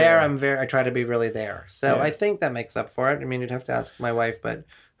 when I'm there, I try to be really there. So I think that makes up for it. I mean, you'd have to ask my wife, but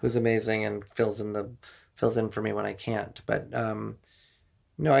who's amazing and fills in for me when I can't. But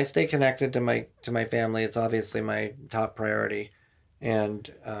no, I stay connected to my family. It's obviously my top priority. And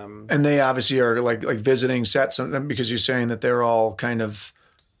they obviously are like visiting sets, because you're saying that they're all kind of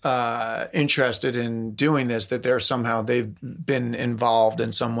interested in doing this, that they've been involved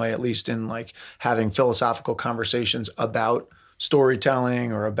in some way, at least in like having philosophical conversations about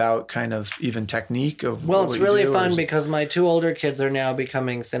storytelling or about kind of even technique of. Well, it's really fun because my 2 older kids are now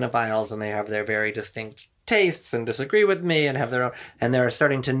becoming cinephiles, and they have their very distinct tastes and disagree with me and have their own, and they're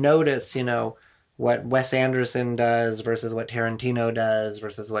starting to notice, what Wes Anderson does versus what Tarantino does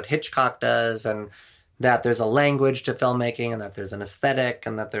versus what Hitchcock does, and that there's a language to filmmaking, and that there's an aesthetic,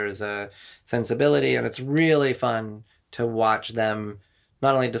 and that there's a sensibility, and it's really fun to watch them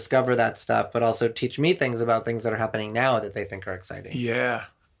not only discover that stuff, but also teach me things about things that are happening now that they think are exciting. Yeah,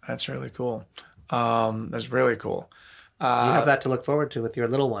 that's really cool. That's really cool. You have that to look forward to with your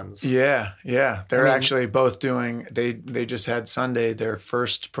little ones. Yeah. They're actually both doing, they just had Sunday, their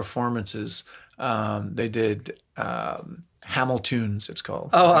first performances. They did Hamiltunes, it's called.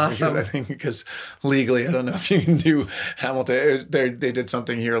 Oh, awesome. I think because legally, I don't know if you can do Hamilton. They did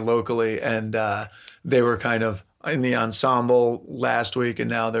something here locally, and they were kind of in the ensemble last week, and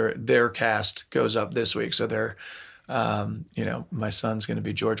now their cast goes up this week. So they're My son's going to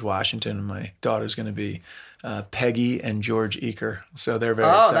be George Washington, and my daughter's going to be Peggy and George Eaker. So they're very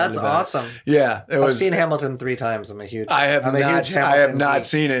excited that's about awesome. It. Yeah. I've seen Hamilton 3 times. I'm a huge I have not geek.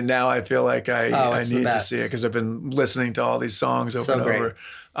 seen it. Now I feel like I need to see it because I've been listening to all these songs over and over.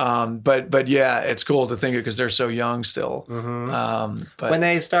 But yeah, it's cool to think of because they're so young still. Mm-hmm. But when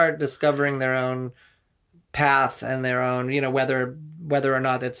they start discovering their own path and their own, whether or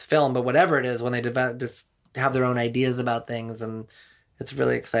not it's film, but whatever it is, when they just have their own ideas about things, and it's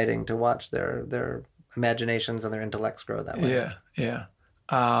really exciting to watch their imaginations and their intellects grow that way. Yeah.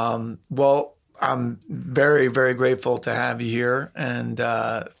 Well, I'm very, very grateful to have you here, and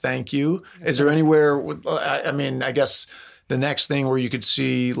thank you. Is there anywhere? I guess the next thing where you could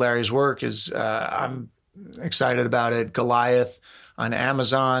see Larry's work is I'm excited about it. Goliath on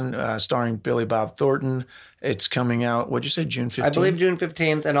Amazon, starring Billy Bob Thornton. It's coming out. What'd you say? June 15th. I believe June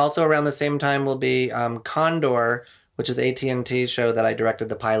 15th, and also around the same time will be Condor, which is AT&T's show that I directed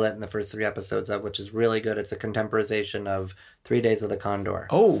the pilot and the first 3 episodes of, which is really good. It's a contemporization of 3 Days of the Condor.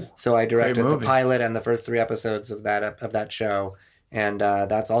 Oh, so I directed the pilot and the first 3 episodes of that show, and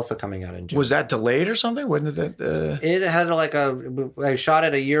that's also coming out in June. Was that delayed or something? Wasn't it? It had I shot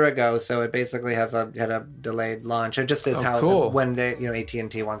it a year ago, so it basically had a delayed launch. It just is when they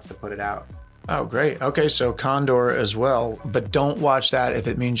AT&T wants to put it out. Oh, great. Okay, so Condor as well, but don't watch that if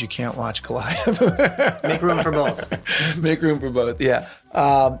it means you can't watch Goliath. Make room for both. Make room for both, yeah.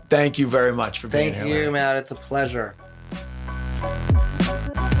 Thank you very much for being here. Thank you, Matt. It's a pleasure.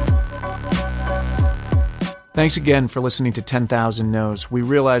 Thanks again for listening to 10,000 No's. We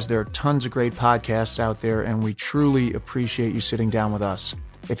realize there are tons of great podcasts out there, and we truly appreciate you sitting down with us.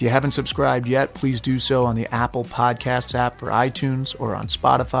 If you haven't subscribed yet, please do so on the Apple Podcasts app for iTunes or on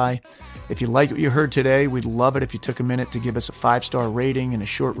Spotify. If you like what you heard today, we'd love it if you took a minute to give us a 5-star rating and a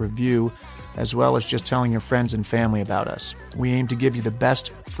short review, as well as just telling your friends and family about us. We aim to give you the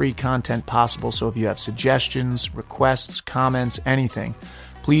best free content possible, so if you have suggestions, requests, comments, anything,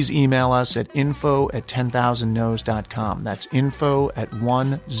 please email us at info@10,000nos.com. That's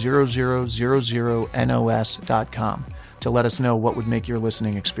info@10000nos.com to let us know what would make your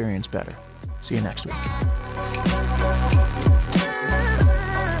listening experience better. See you next week.